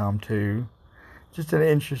 Capcom 2. Just an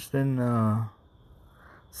interesting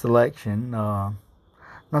selection.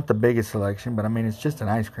 Not the biggest selection, but it's just an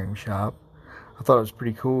ice cream shop. I thought it was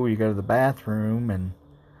pretty cool. You go to the bathroom, and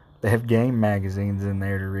they have game magazines in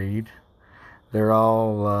there to read. They're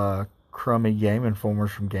all crummy Game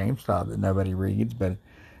Informers from GameStop that nobody reads, but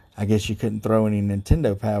I guess you couldn't throw any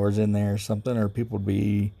Nintendo Powers in there or something, or people would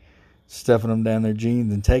be stuffing them down their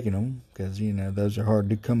jeans and taking them, because, those are hard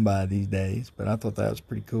to come by these days. But I thought that was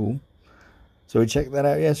pretty cool. So we checked that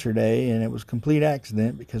out yesterday, and it was a complete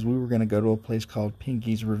accident because we were going to go to a place called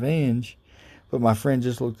Pinky's Revenge, but my friend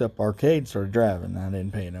just looked up arcade and started driving. I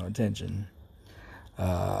didn't pay no attention.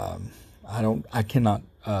 I cannot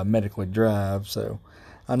medically drive, so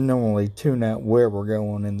I normally tune out where we're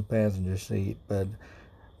going in the passenger seat. But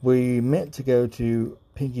we meant to go to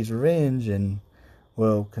Pinky's Revenge, and,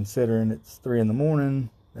 well, considering it's 3 in the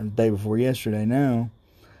morning, and the day before yesterday now,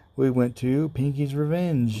 we went to Pinky's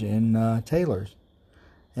Revenge in Taylor's.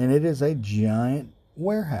 And it is a giant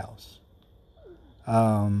warehouse.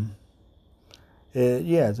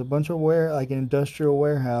 It's a bunch of industrial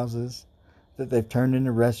warehouses that they've turned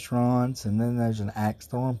into restaurants. And then there's an axe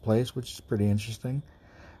throwing place, which is pretty interesting.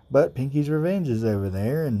 But Pinky's Revenge is over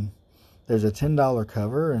there. And there's a $10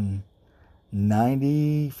 cover. And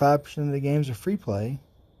 95% of the games are free play.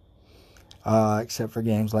 Except for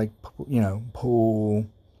games like, pool,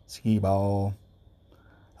 skee ball,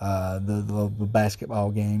 the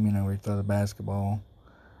basketball game, where you throw the basketball,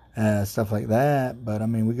 stuff like that. But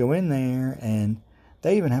we go in there, and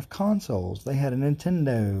They even have consoles. They had a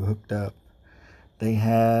Nintendo hooked up. They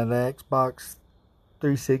had Xbox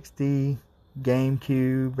 360,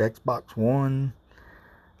 GameCube, Xbox One,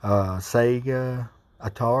 Sega,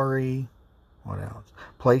 Atari, what else?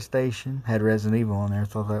 PlayStation had Resident Evil on there. I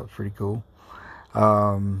thought that was pretty cool.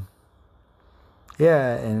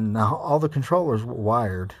 Yeah, and all the controllers were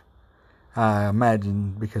wired. I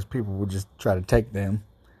imagine because people would just try to take them.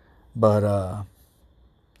 But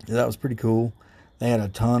that was pretty cool. They had a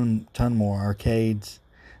ton more arcades.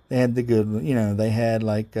 They had the good, they had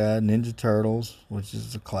like Ninja Turtles, which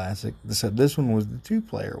is a classic. This one was the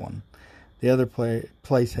 2-player one. The other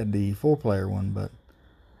place had the 4-player one, but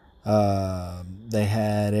they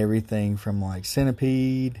had everything from like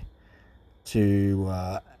Centipede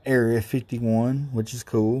to Area 51, which is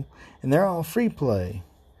cool. And they're all free play.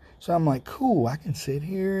 So I'm like, cool, I can sit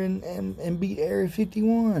here and beat Area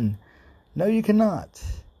 51. No, you cannot.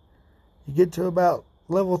 You get to about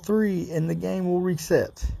level 3 and the game will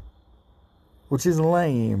reset, which is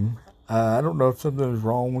lame. I don't know if something is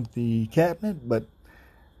wrong with the cabinet, but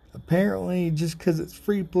apparently just because it's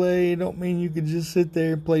free play don't mean you can just sit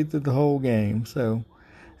there and play through the whole game. So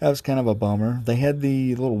that was kind of a bummer. They had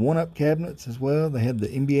the little 1-up cabinets as well. They had the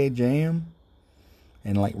NBA Jam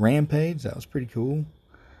and like Rampage. That was pretty cool.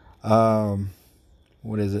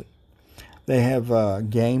 What is it? They have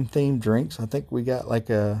game themed drinks. I think we got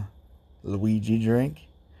like a Luigi drink.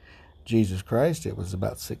 Jesus Christ, it was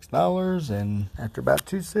about $6, and after about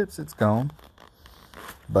 2 sips, it's gone.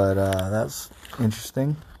 But that's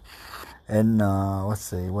interesting. And let's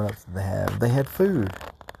see, what else did they have? They had food.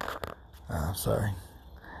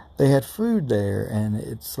 They had food there, and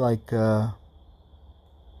it's like nachos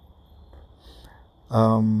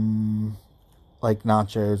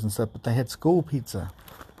and stuff. But they had school pizza.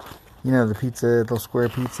 The pizza, little square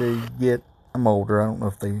pizza you get. I'm older. I don't know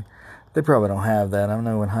if they probably don't have that. I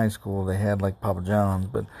know in high school they had like Papa John's,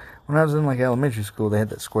 but when I was in like elementary school, they had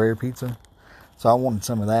that square pizza. So I wanted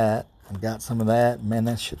some of that. I got some of that. Man,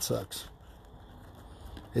 that shit sucks.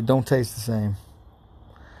 It don't taste the same.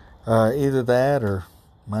 Either that or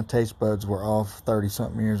my taste buds were off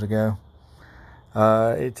 30-something years ago.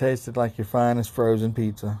 It tasted like your finest frozen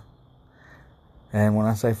pizza. And when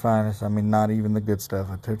I say finest, I mean not even the good stuff.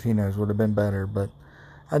 A Totino's would have been better, but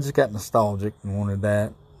I just got nostalgic and wanted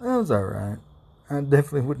that. That was alright. I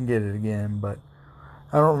definitely wouldn't get it again, but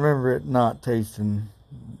I don't remember it not tasting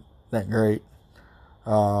that great.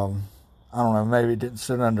 I don't know, maybe it didn't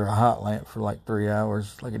sit under a hot lamp for like 3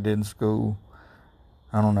 hours like it did in school.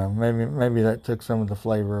 I don't know, maybe that took some of the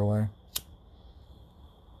flavor away.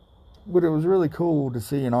 But it was really cool to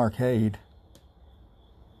see an arcade.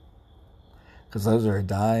 Because those are a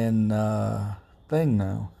dying thing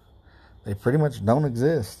now. They pretty much don't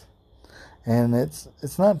exist. And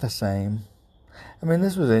it's not the same. I mean,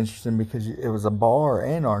 this was interesting because it was a bar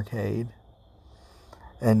and arcade.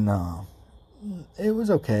 And it was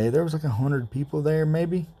okay. There was like 100 people there,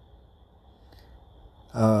 maybe.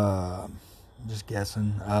 Just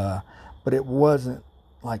guessing. But it wasn't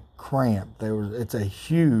like cramped. It's a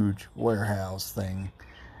huge warehouse thing.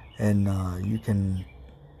 And you can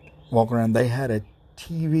walk around. They had a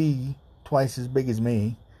TV twice as big as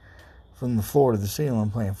me from the floor to the ceiling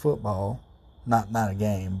playing football. Not a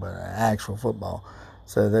game, but an actual football.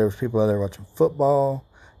 So there was people out there watching football.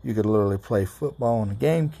 You could literally play football on the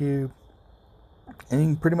GameCube. And you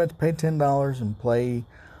can pretty much pay $10 and play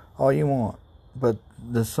all you want. But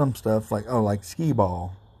there's some stuff like skee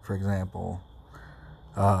ball, for example.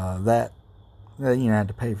 That you had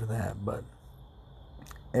to pay for that. But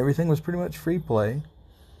everything was pretty much free play.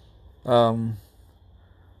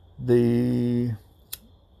 The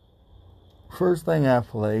first thing I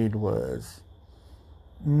played was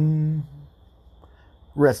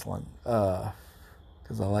wrestling,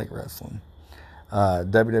 because I like wrestling.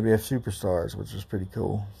 WWF Superstars, which was pretty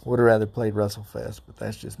cool. Would have rather played WrestleFest, but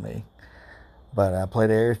that's just me. But I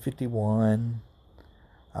played Area 51.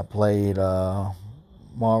 I played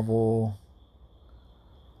Marvel.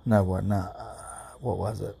 No, what not? What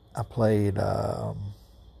was it? I played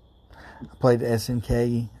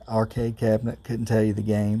SNK arcade cabinet. Couldn't tell you the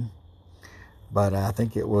game. But I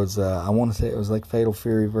think it was, I want to say it was like Fatal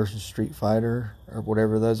Fury versus Street Fighter, or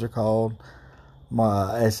whatever those are called.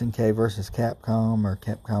 SNK versus Capcom, or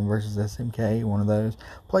Capcom versus SNK, one of those.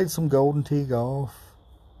 Played some Golden Tee golf.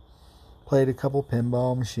 Played a couple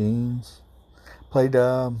pinball machines. Played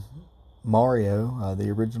Mario, the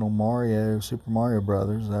original Mario, Super Mario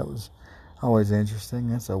Brothers. That was always interesting.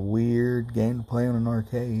 That's a weird game to play on an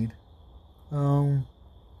arcade.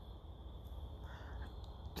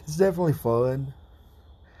 It's definitely fun,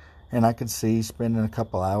 and I could see spending a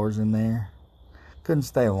couple hours in there, Couldn't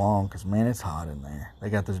stay long because, man, it's hot in there.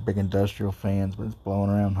 They got those big industrial fans, but it's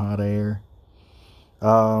blowing around hot air.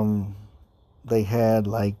 They had,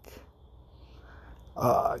 like,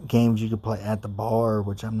 games you could play at the bar,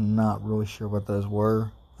 which I'm not really sure what those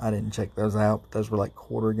were. I didn't check those out, but those were, like,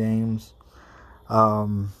 quarter games.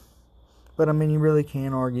 But, I mean, you really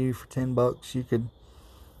can't argue. For $10, you could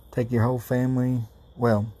take your whole family,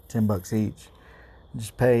 well, $10 each.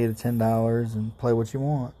 Just pay the $10 and play what you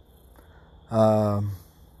want.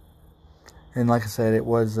 And like I said, it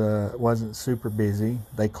wasn't super busy.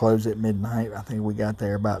 They closed at midnight. I think we got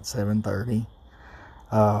there about 7:30.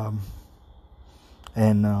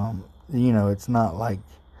 You know, it's not like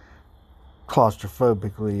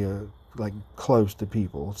claustrophobically like close to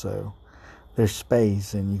people, so there's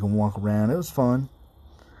space and you can walk around. It was fun.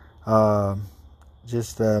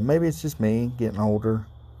 Maybe it's just me getting older.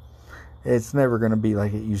 It's never going to be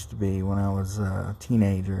like it used to be when I was a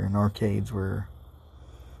teenager and arcades were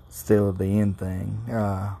still the in thing.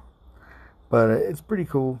 But it's pretty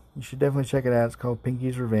cool. You should definitely check it out. It's called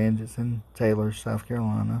Pinky's Revenge. It's in Taylor, South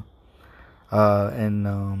Carolina.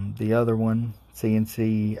 And the other one,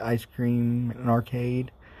 CNC Ice Cream and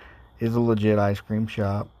Arcade, is a legit ice cream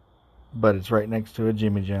shop. But it's right next to a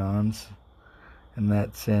Jimmy John's. And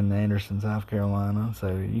that's in Anderson, South Carolina. So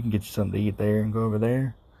you can get you something to eat there and go over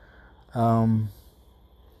there. You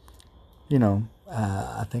know,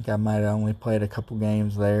 I think I might have only played a couple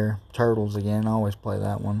games there. Turtles again, I always play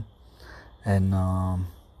that one. And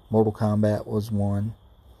Mortal Kombat was one.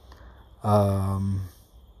 And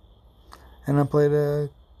I played a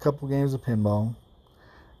couple games of pinball.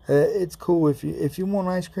 It's cool if you want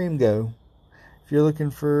ice cream, go. If you're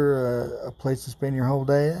looking for a place to spend your whole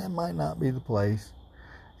day, that might not be the place.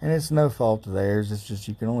 And it's no fault of theirs. It's just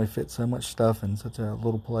you can only fit so much stuff in such a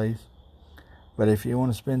little place. But if you want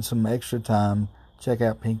to spend some extra time, check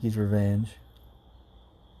out Pinky's Revenge.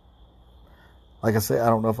 Like I said, I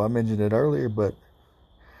don't know if I mentioned it earlier, but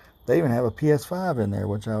they even have a PS5 in there,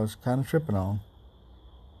 which I was kind of tripping on.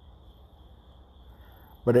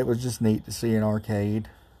 But it was just neat to see an arcade.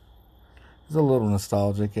 It was a little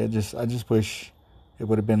nostalgic. I just wish it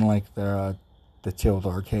would have been like the Tilt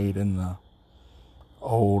arcade in the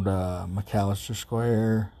old McAllister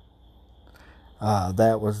Square.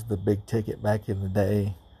 That was the big ticket back in the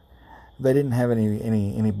day. They didn't have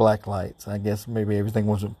any black lights. I guess maybe everything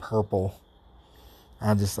wasn't purple.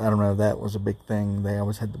 I don't know. That was a big thing. They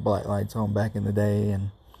always had the black lights on back in the day, and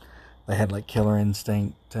they had like Killer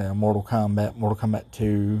Instinct, Mortal Kombat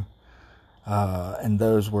 2, and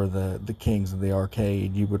those were the kings of the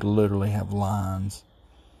arcade. You would literally have lines,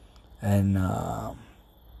 and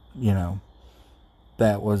you know,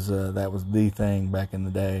 that was the thing back in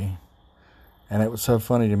the day. And it was so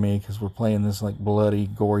funny to me because we're playing this like bloody,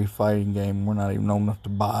 gory fighting game. We're not even old enough to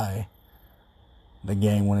buy the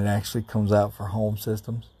game when it actually comes out for home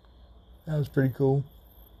systems. That was pretty cool.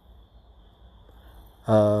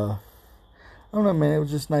 I don't know, man. It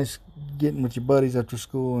was just nice getting with your buddies after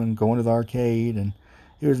school and going to the arcade. And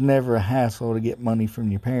it was never a hassle to get money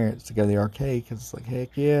from your parents to go to the arcade because it's like,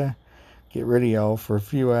 heck yeah, get rid of y'all for a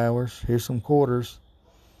few hours. Here's some quarters.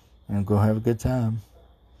 And go have a good time.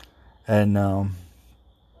 And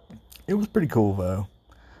it was pretty cool, though.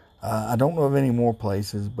 I don't know of any more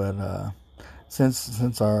places, but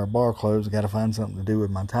since our bar closed, I got to find something to do with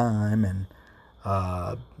my time. And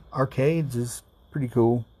arcades is pretty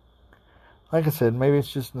cool. Like I said, maybe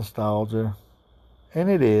it's just nostalgia. And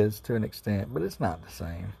it is, to an extent, but it's not the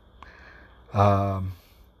same.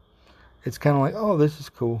 It's kind of like, oh, this is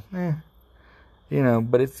cool. You know,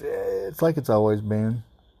 but it's like it's always been.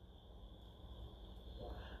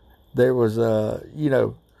 There was you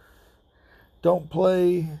know, don't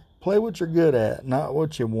play what you're good at, not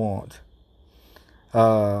what you want.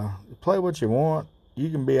 Play what you want. You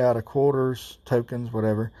can be out of quarters, tokens,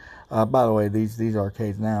 whatever. By the way, these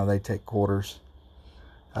arcades now, they take quarters.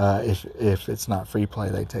 If it's not free play,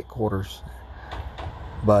 they take quarters.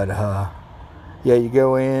 But yeah, you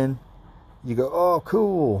go in, you go, oh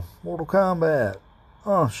cool, Mortal Kombat.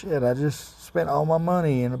 Oh shit, I just spent all my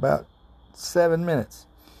money in about 7 minutes.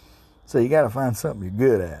 So you got to find something you're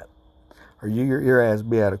good at, or your ass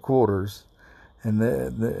be out of quarters. And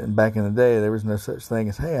back in the day, there was no such thing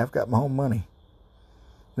as, hey, I've got my own money.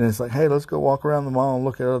 Then it's like, hey, let's go walk around the mall and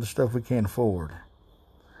look at other stuff we can't afford.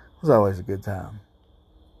 It was always a good time.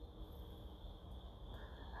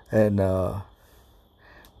 And but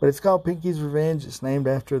it's called Pinky's Revenge. It's named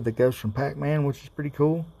after the ghost from Pac-Man, which is pretty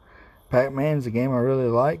cool. Pac-Man is a game I really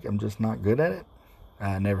like. I'm just not good at it.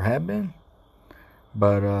 I never have been.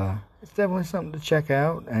 But it's definitely something to check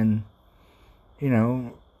out. And, you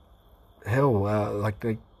know, hell, like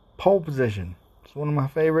the pole position. It's one of my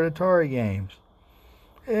favorite Atari games.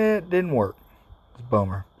 It didn't work. It's a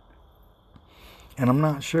bummer. And I'm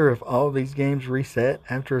not sure if all these games reset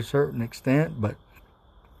after a certain extent, but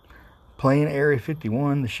playing Area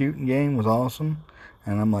 51, the shooting game, was awesome.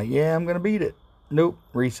 And I'm like, yeah, I'm going to beat it. Nope,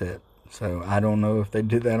 reset. So I don't know if they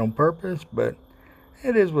did that on purpose, but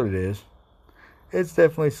it is what it is. It's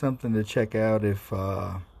definitely something to check out if,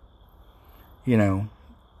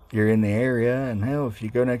 you're in the area. And hell, if you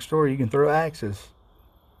go next door, you can throw axes.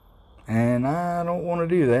 And I don't want to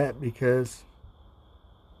do that because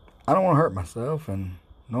I don't want to hurt myself, and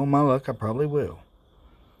knowing my luck, I probably will.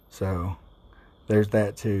 So, there's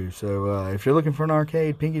that too. So, if you're looking for an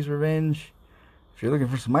arcade, Pinky's Revenge. If you're looking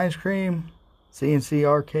for some ice cream, CNC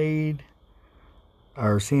Arcade,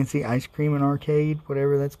 or CNC Ice Cream and Arcade,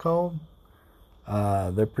 whatever that's called.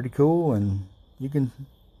 They're pretty cool, and you can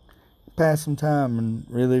pass some time and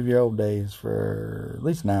relive your old days for at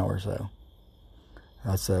least an hour or so.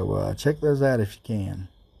 So, check those out if you can.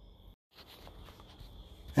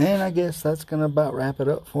 And I guess that's going to about wrap it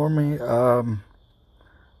up for me.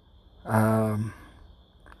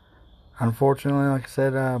 Unfortunately, like I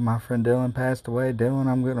said, my friend Dylan passed away. Dylan,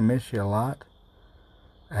 I'm going to miss you a lot.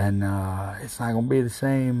 And it's not going to be the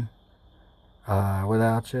same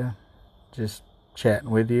without you. Just chatting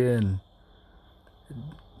with you and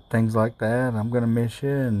things like that. I'm going to miss you.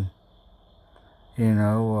 And,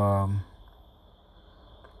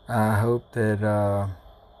 I hope that...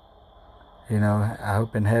 I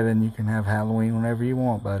hope in heaven you can have Halloween whenever you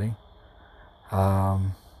want, buddy.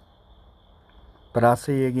 But I'll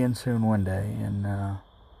see you again soon one day. And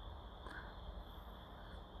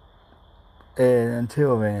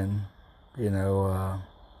until then, I'll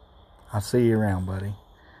see you around, buddy.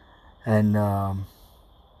 And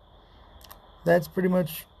that's pretty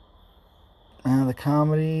much the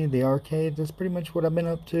comedy, the arcade. That's pretty much what I've been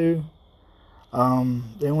up to.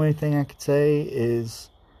 The only thing I could say is,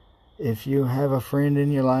 if you have a friend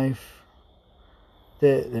in your life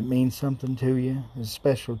that means something to you, is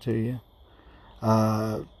special to you,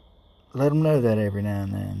 let them know that every now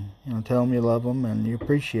and then. Tell them you love them and you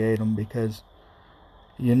appreciate them, because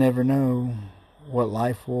you never know what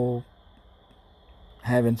life will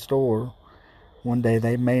have in store. One day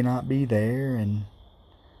they may not be there, and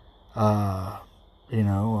I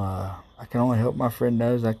can only hope my friend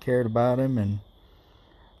knows I cared about him. And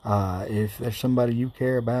if there's somebody you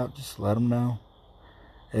care about, just let them know.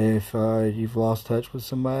 If you've lost touch with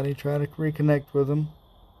somebody, try to reconnect with them.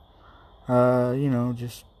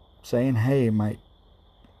 Just saying hey might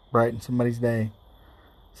brighten somebody's day.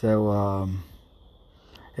 So,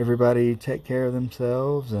 everybody take care of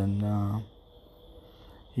themselves, and, I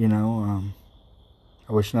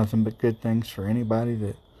wish nothing but good things for anybody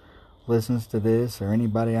that listens to this, or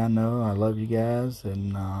anybody I know. I love you guys,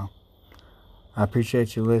 and I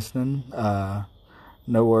appreciate you listening.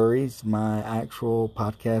 No worries, my actual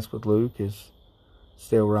podcast with Luke is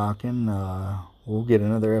still rocking. We'll get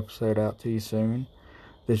another episode out to you soon.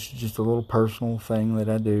 This is just a little personal thing that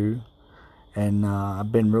I do, and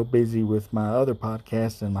I've been real busy with my other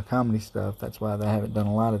podcasts and my comedy stuff. That's why I haven't done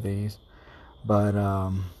a lot of these, but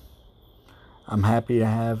I'm happy to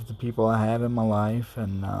have the people I have in my life,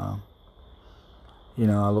 and I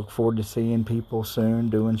look forward to seeing people soon,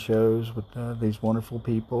 doing shows with these wonderful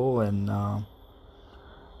people. And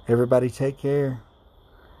everybody take care,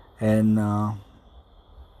 and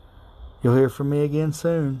you'll hear from me again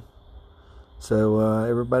soon. So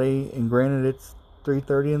everybody, and granted it's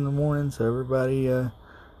 3:30 in the morning, so everybody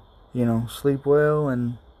sleep well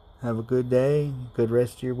and have a good day, good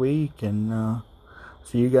rest of your week, and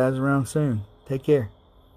see you guys around soon. Take care.